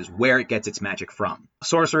spellcasting classes, where it gets its magic from.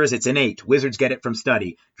 Sorcerers, it's innate. Wizards get it from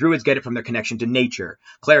study. Druids get it from their connection to nature.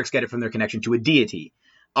 Clerics get it from their connection to a deity.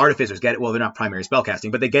 Artificers get it, well, they're not primary spellcasting,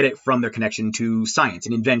 but they get it from their connection to science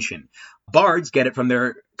and invention. Bards get it from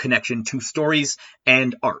their connection to stories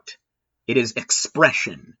and art. It is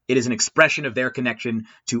expression. It is an expression of their connection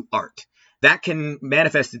to art. That can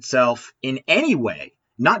manifest itself in any way,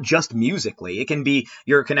 not just musically. It can be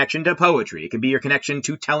your connection to poetry. It can be your connection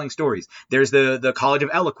to telling stories. There's the College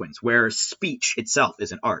of Eloquence, where speech itself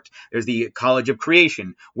is an art. There's the College of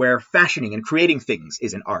Creation, where fashioning and creating things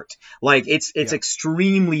is an art. Like, it's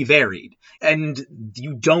extremely varied, and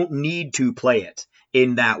you don't need to play it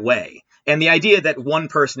in that way. And the idea that one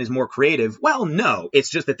person is more creative, well, no. It's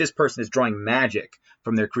just that this person is drawing magic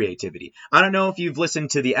from their creativity. I don't know if you've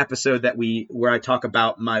listened to the episode where I talk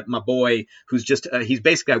about my boy who's just, he's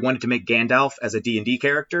basically, I wanted to make Gandalf as a D&D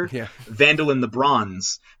character. Yeah. Vandalin the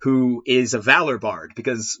Bronze, who is a Valor Bard,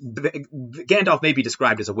 because Gandalf may be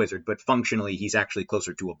described as a wizard, but functionally he's actually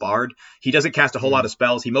closer to a bard. He doesn't cast a whole lot of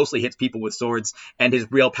spells. He mostly hits people with swords, and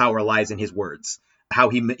his real power lies in his words, how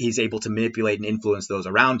he's able to manipulate and influence those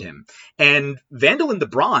around him. And Vandalin the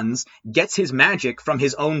Bronze gets his magic from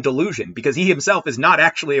his own delusion, because he himself is not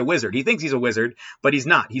actually a wizard. He thinks he's a wizard, but he's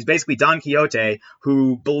not. He's basically Don Quixote,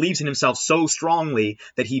 who believes in himself so strongly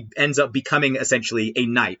that he ends up becoming essentially a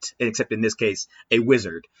knight, except in this case, a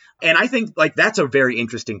wizard. And I think, like, that's a very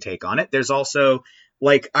interesting take on it. There's also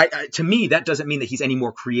Like, to me, that doesn't mean that he's any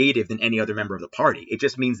more creative than any other member of the party. It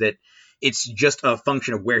just means that it's just a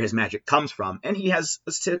function of where his magic comes from, and he has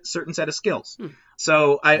a certain set of skills.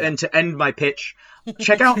 So, and to end my pitch,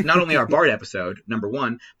 check out not only our Bard episode, number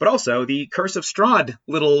 1, but also the Curse of Strahd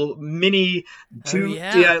little mini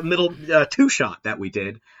two-shot that we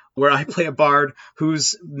did, where I play a bard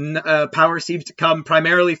whose power seems to come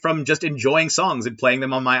primarily from just enjoying songs and playing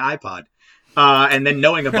them on my iPod, and then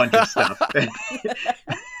knowing a bunch of stuff.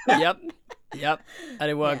 Yep,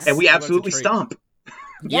 and it works. And we absolutely stomp.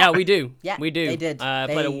 Yeah, we do. Yeah, we do. they did.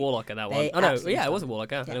 Played a warlock in that one. Oh no, yeah, it was a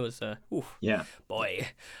warlock. And it was. Yeah. Boy.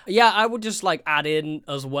 Yeah, I would just like add in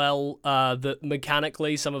as well that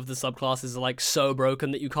mechanically some of the subclasses are like so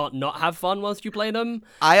broken that you can't not have fun once you play them.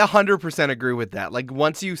 I 100% agree with that. Like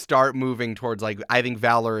once you start moving towards like, I think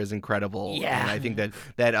Valor is incredible. Yeah. And I think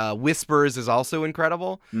that Whispers is also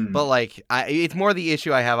incredible. But like, it's more the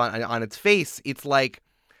issue I have on its face. It's like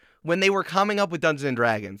when they were coming up with Dungeons and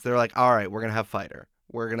Dragons, they're like, all right, we're gonna have fighter.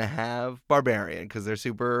 We're going to have Barbarian because they're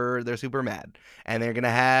super mad. And they're going to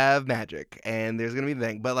have magic. And there's going to be the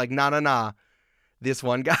thing. But like, nah. This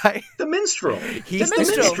one guy. The minstrel. He's the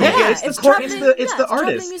minstrel. Yeah, it's the artist.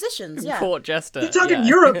 Traveling musicians. Yeah. Court jester. You're talking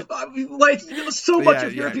Europe. Like, so much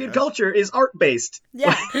of European culture is art-based.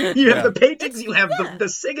 Yeah. You have the paintings, you have the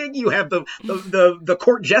singing, you have the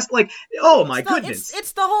court jest. Like, oh my goodness.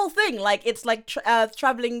 It's the whole thing. Like, it's like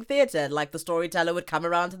traveling theater. Like, the storyteller would come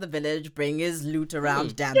around to the village, bring his lute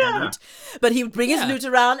around, the lute. But he would bring his lute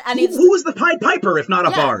around, and who was the Pied Piper if not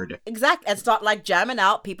a bard? Exactly. And start, like, jamming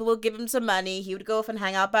out. People would give him some money. He would go off and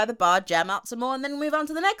hang out by the bar, jam out some more, and then move on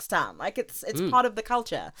to the next town. Like, it's part of the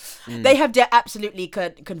culture. They have absolutely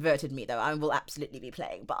converted me, though. I will absolutely be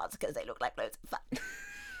playing bards because they look like loads of fun.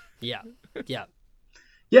 Yeah.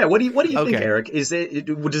 Yeah, what do you think, Eric? Does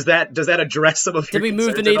that address some of your Did we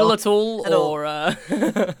move the needle at all?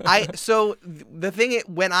 So the thing,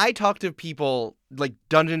 when I talk to people like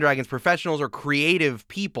Dungeons and Dragons professionals or creative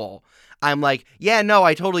people, I'm like, yeah, no,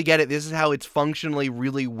 I totally get it. This is how it's functionally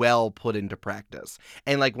really well put into practice.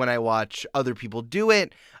 And like when I watch other people do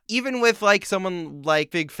it, even with like someone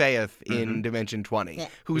like Big Faith in Dimension 20,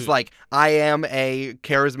 who's like, I am a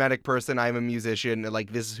charismatic person, I'm a musician,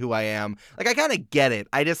 like this is who I am. Like I kind of get it.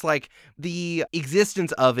 I just like the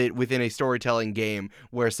existence of it within a storytelling game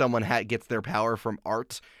where someone gets their power from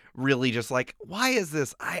art. Really just like, why is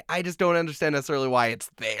this? I just don't understand necessarily why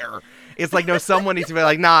it's there. It's like, no, someone needs to be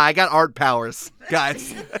like, nah, I got art powers,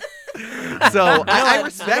 guys. So I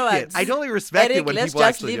respect it. I totally respect it when people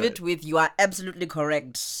actually do it. Let's just leave it with, you are absolutely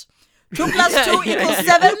correct. 2 + 2 =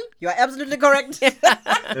 7. You are absolutely correct.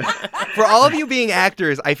 For all of you being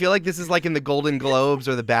actors, I feel like this is like in the Golden Globes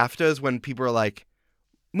or the BAFTAs when people are like,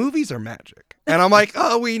 movies are magic. And I'm like,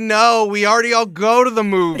 oh, we know. We already all go to the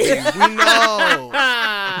movies. We know.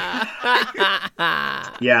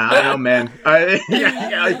 Yeah, I know, man. I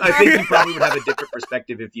think you probably would have a different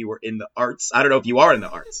perspective if you were in the arts. I don't know if you are in the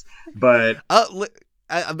arts, but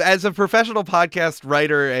as a professional podcast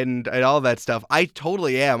writer and all that stuff, I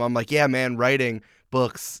totally am. I'm like, yeah, man, writing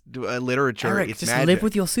books, literature, Eric, it's just magic. live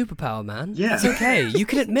with your superpower, man. Yeah. It's okay. You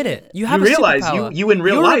can admit it. You have you a realize superpower. you in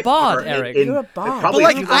real You're life. A bard, Eric. You're a bard. Probably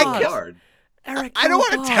But, like, a bard. Eric, I don't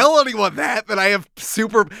want to tell anyone that I have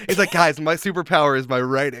it's like, guys, my superpower is my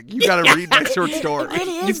writing. You got to read my short story. It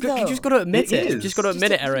really is, You just got to admit it. is. You just got to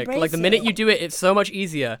admit it, Eric. embrace Like the minute it. you do it, it's so much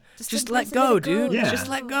easier. Just let go, dude. Yeah. Just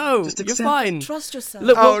let go. Just You're accept- fine. Trust yourself.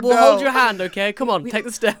 Look, Oh, we'll no. hold your hand, okay? Come on, take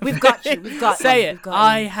the step. We've got you. We've got Say you. it. We've got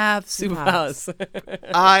I you. have superpowers.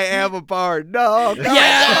 I am a bard. No.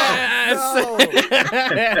 Yes.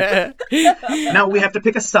 Now we have to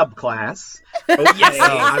pick a subclass. Okay.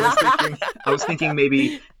 I was thinking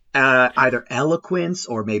maybe either eloquence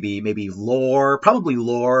or maybe lore. Probably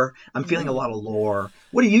lore. I'm feeling a lot of lore.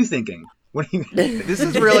 What are you thinking? This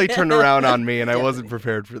has really turned around on me, and I wasn't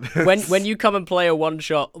prepared for this. When you come and play a one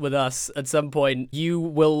shot with us at some point, you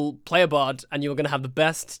will play a bard, and you're gonna have the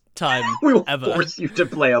best time We will ever. force you to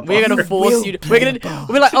play a bard. We're gonna force you to. We'll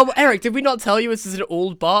be like, oh, Eric, did we not tell you this is an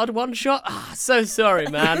old bard one shot? Ah, so sorry,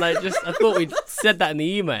 man. I thought we said that in the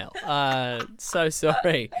email. So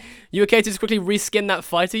sorry. You okay to just quickly reskin that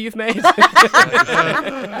fighter you've made?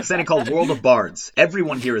 It's something called World of Bards.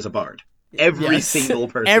 Everyone here is a bard. Every Yes. single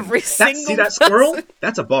person. Every single See that squirrel?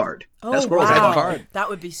 That's a bard. Oh, that squirrel's wow. a bard. That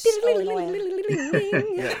would be so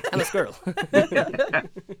annoying. I'm a squirrel.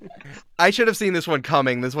 I should have seen this one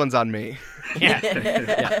coming. This one's on me.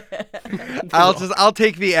 Yeah. I'll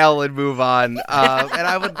take the L and move on.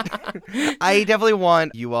 And I definitely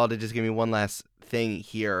want you all to just give me one last thing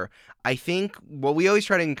here. I think what we always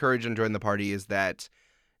try to encourage and join the party is that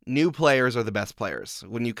new players are the best players.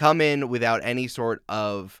 When you come in without any sort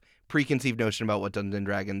of preconceived notion about what Dungeons and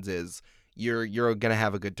Dragons is, you're gonna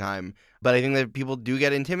have a good time. But I think that people do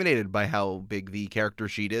get intimidated by how big the character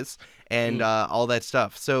sheet is and all that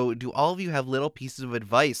stuff. So do all of you have little pieces of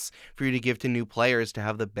advice for you to give to new players to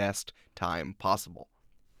have the best time possible?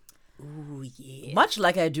 Ooh, yeah. Much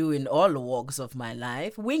like I do in all walks of my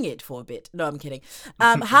life, wing it for a bit. No, I'm kidding.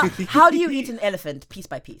 How do you eat an elephant piece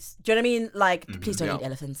by piece? Do you know what I mean? Like, please don't eat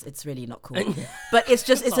elephants. It's really not cool. But it's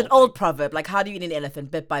an old proverb. Like, how do you eat an elephant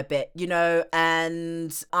bit by bit? You know,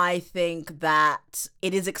 and I think that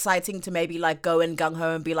it is exciting to maybe like go in gung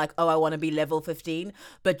ho and be like, oh, I want to be level 15,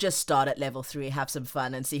 but just start at level 3, have some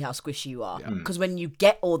fun, and see how squishy you are. Because when you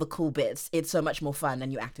get all the cool bits, it's so much more fun,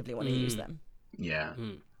 and you actively want to use them. Yeah.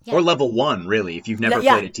 Yeah. Or level 1, really, if you've never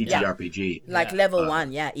played a TTRPG. Like level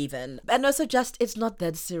 1, even. And also just, it's not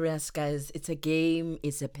that serious, guys. It's a game.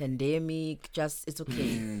 It's a pandemic. Just, it's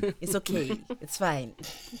okay. It's okay. It's fine.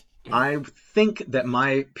 I think that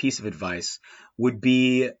my piece of advice would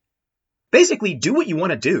be basically do what you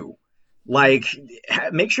want to do. Like,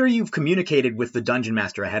 make sure you've communicated with the dungeon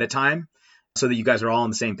master ahead of time, so that you guys are all on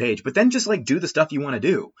the same page. But then just like do the stuff you want to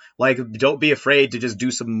do. Like, don't be afraid to just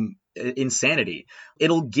do some insanity.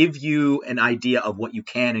 It'll give you an idea of what you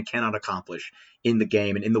can and cannot accomplish in the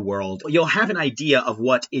game and in the world. You'll have an idea of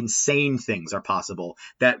what insane things are possible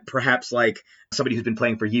that perhaps like somebody who's been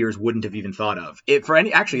playing for years wouldn't have even thought of.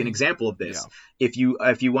 An example of this, if you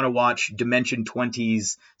want to watch Dimension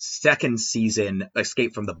 20's second season,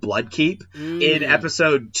 Escape from the Bloodkeep, in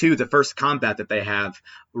episode 2, the first combat that they have,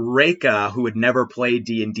 Reika, who had never played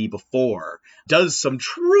D&D before, does some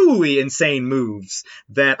truly insane moves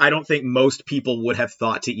that I don't think most people would have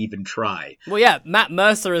thought to even try. Well, yeah, Matt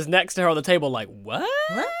Mercer is next to her on the table like, what?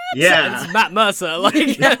 Yeah. It's Matt Mercer. Like,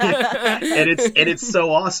 and it's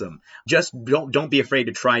so awesome. Just don't be afraid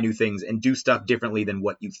to try new things and do stuff differently than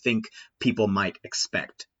what you think people might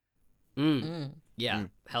expect. Yeah,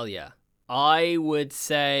 hell yeah. I would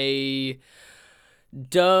say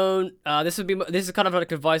don't this is kind of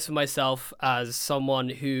like advice for myself as someone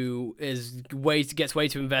who gets way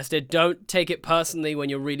too invested. Don't take it personally when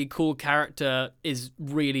your really cool character is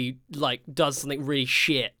really like does something really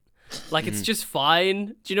shit. Like, it's just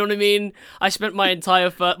fine. Do you know what I mean? I spent my entire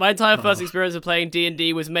first experience of playing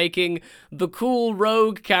D&D was making the cool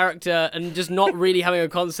rogue character and just not really having a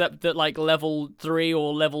concept that, like, level 3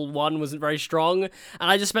 or level 1 wasn't very strong. And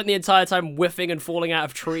I just spent the entire time whiffing and falling out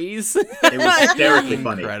of trees. It was hysterically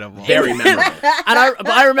funny. Incredible. Very memorable. But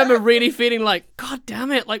I remember really feeling like, God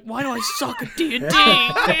damn it, like, why do I suck at D&D?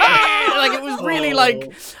 Like, it was really,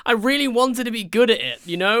 like, I really wanted to be good at it,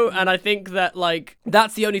 you know? And I think that, like,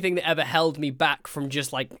 that's the only thing that ever held me back from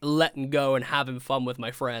just like letting go and having fun with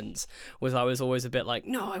my friends, was I was always a bit like,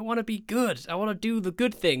 no, I want to be good, I want to do the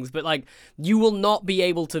good things, but like you will not be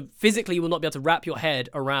able to wrap your head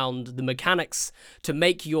around the mechanics to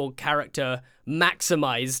make your character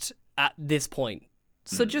maximized at this point.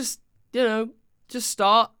 So just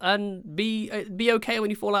start and be okay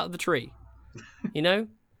when you fall out of the tree, you know.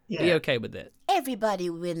 Be okay with it.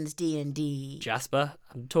 Everybody wins D&D. Jasper,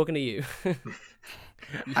 I'm talking to you.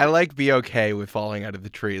 I like be okay with falling out of the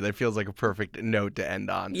tree. That feels like a perfect note to end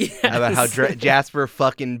on. Yes. About how Jasper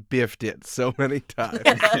fucking biffed it so many times.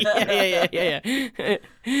 Yeah.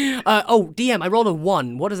 DM, I rolled a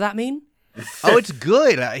 1. What does that mean? Oh, it's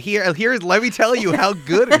good. Let me tell you how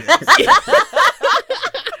good it is.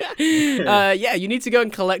 You need to go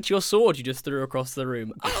and collect your sword you just threw across the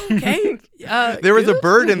room. Okay. There was a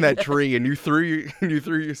bird in that tree, and you threw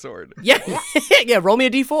your sword. Yeah, roll me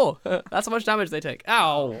a d4. That's how much damage they take.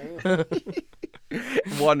 Ow.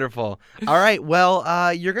 Wonderful. All right,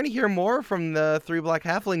 well, you're going to hear more from the 3 Black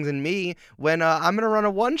Halflings and me when I'm going to run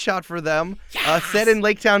a one-shot for them set in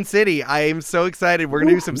Lake Town City. I am so excited. We're going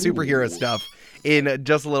to do some superhero stuff in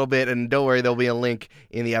just a little bit, and don't worry, there'll be a link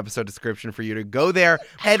in the episode description for you to go there.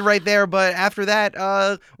 Head right there, but after that,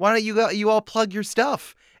 why don't you all plug your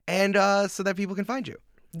stuff and so that people can find you?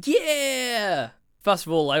 Yeah. First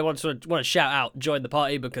of all, I want to shout out Join the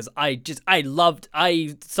Party, because I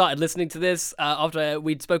started listening to this after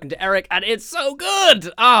we'd spoken to Eric, and it's so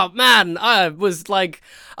good. Oh man, I have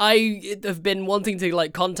been wanting to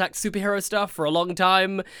like contact superhero stuff for a long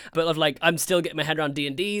time, but I'm still getting my head around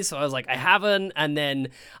D&D, so I was like, I haven't, and then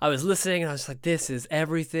I was listening and I was like, this is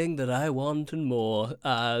everything that I want and more.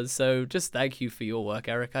 So just thank you for your work,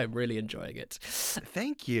 Eric. I'm really enjoying it.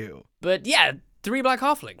 Thank you. But yeah, Three Black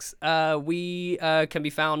Halflings. We can be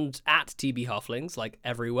found at TB Halflings, like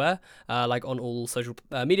everywhere, like on all social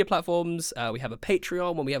media platforms. We have a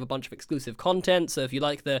Patreon when we have a bunch of exclusive content. So if you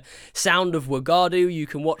like the sound of Wagadu, you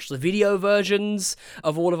can watch the video versions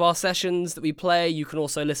of all of our sessions that we play. You can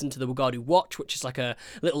also listen to the Wagadu Watch, which is like a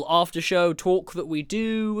little after show talk that we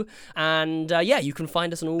do. And you can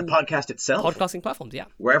find us on all The podcast itself, podcasting platforms. Yeah,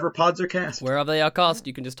 wherever pods are cast. wherever they are cast,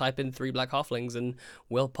 you can just type in Three Black Halflings and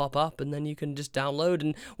we'll pop up, and then you can just download.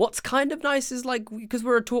 And what's kind of nice is, like, because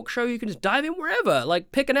we're a talk show, you can just dive in wherever.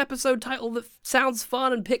 Like, pick an episode title that sounds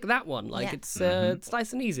fun and pick that one. Like, it's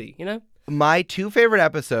nice and easy, you know? My two favorite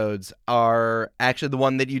episodes are actually the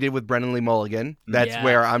one that you did with Brennan Lee Mulligan. That's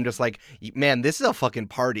where I'm just like, man, this is a fucking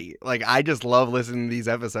party. Like, I just love listening to these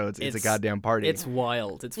episodes. It's a goddamn party. It's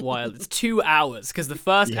wild. It's wild. It's 2 hours, because the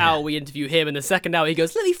first hour we interview him, and the second hour he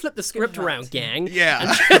goes, let me flip the script around, gang.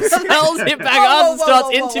 Yeah. And just tells it back us and starts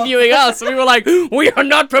interviewing us. And we were like, we are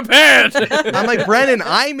not prepared. I'm like, Brennan,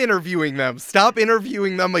 I'm interviewing them. Stop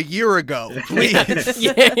interviewing them a year ago, please.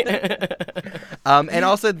 And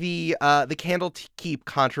also the Candlekeep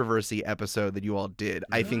controversy episode that you all did.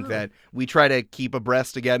 I think that we try to keep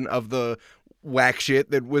abreast again of the whack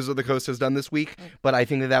shit that Wizard of the Coast has done this week, but I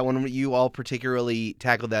think that one you all particularly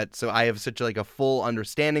tackled that, so I have such like a full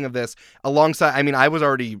understanding of this. Alongside, I mean, I was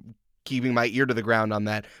already keeping my ear to the ground on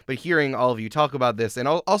that, but hearing all of you talk about this, and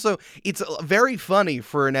also it's very funny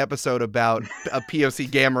for an episode about a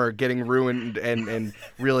POC gamer getting ruined and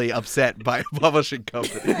really upset by a publishing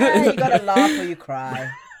company. You gotta laugh or you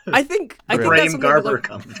cry. I think Bram that's Garber like,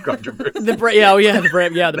 controversy. the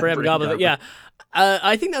Bram Garber. Yeah.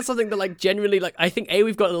 I think that's something that, like, generally, like, I think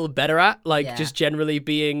we've got a little better at, like, just generally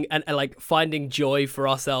being and like finding joy for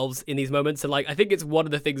ourselves in these moments. And, like, I think it's one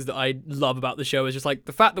of the things that I love about the show is just, like,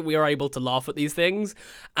 the fact that we are able to laugh at these things.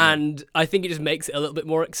 And I think it just makes it a little bit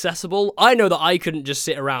more accessible. I know that I couldn't just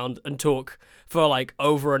sit around and talk for, like,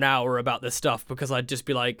 over an hour about this stuff, because I'd just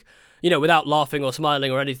be like, you know, without laughing or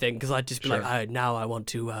smiling or anything, because I'd just be like, now I want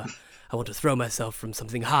to throw myself from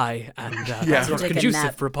something high, and that's not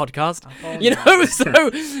conducive for a podcast. You know,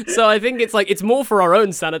 so I think it's like it's more for our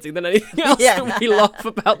own sanity than anything else that we laugh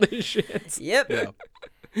about this shit. Yep.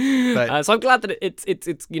 Yeah. So I'm glad that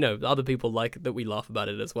it's you know, other people like that we laugh about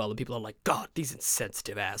it as well, and people are like, God, these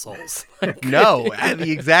insensitive assholes. No,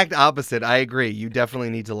 the exact opposite. I agree. You definitely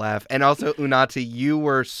need to laugh. And also, Unati, you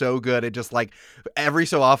were so good at just like every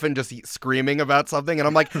so often just screaming about something, and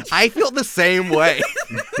I'm like, I feel the same way.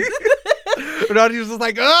 Unati was just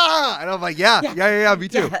like, ah, and I'm like, yeah, me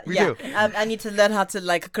too, me too. I need to learn how to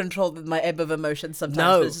like control my ebb of emotions sometimes.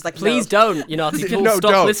 No, it's just like, please don't. You know, people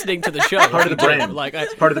stop listening to the show. Part of the brand. Like,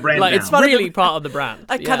 it's part of the brand. Like, now. it's really part of the brand.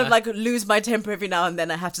 I kind of like lose my temper every now and then.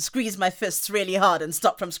 I have to squeeze my fists really hard and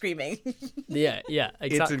stop from screaming. Yeah,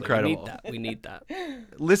 exactly. It's incredible. We need that.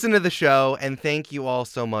 Listen to the show, and thank you all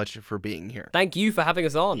so much for being here. Thank you for having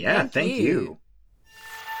us on. Yeah, thank you.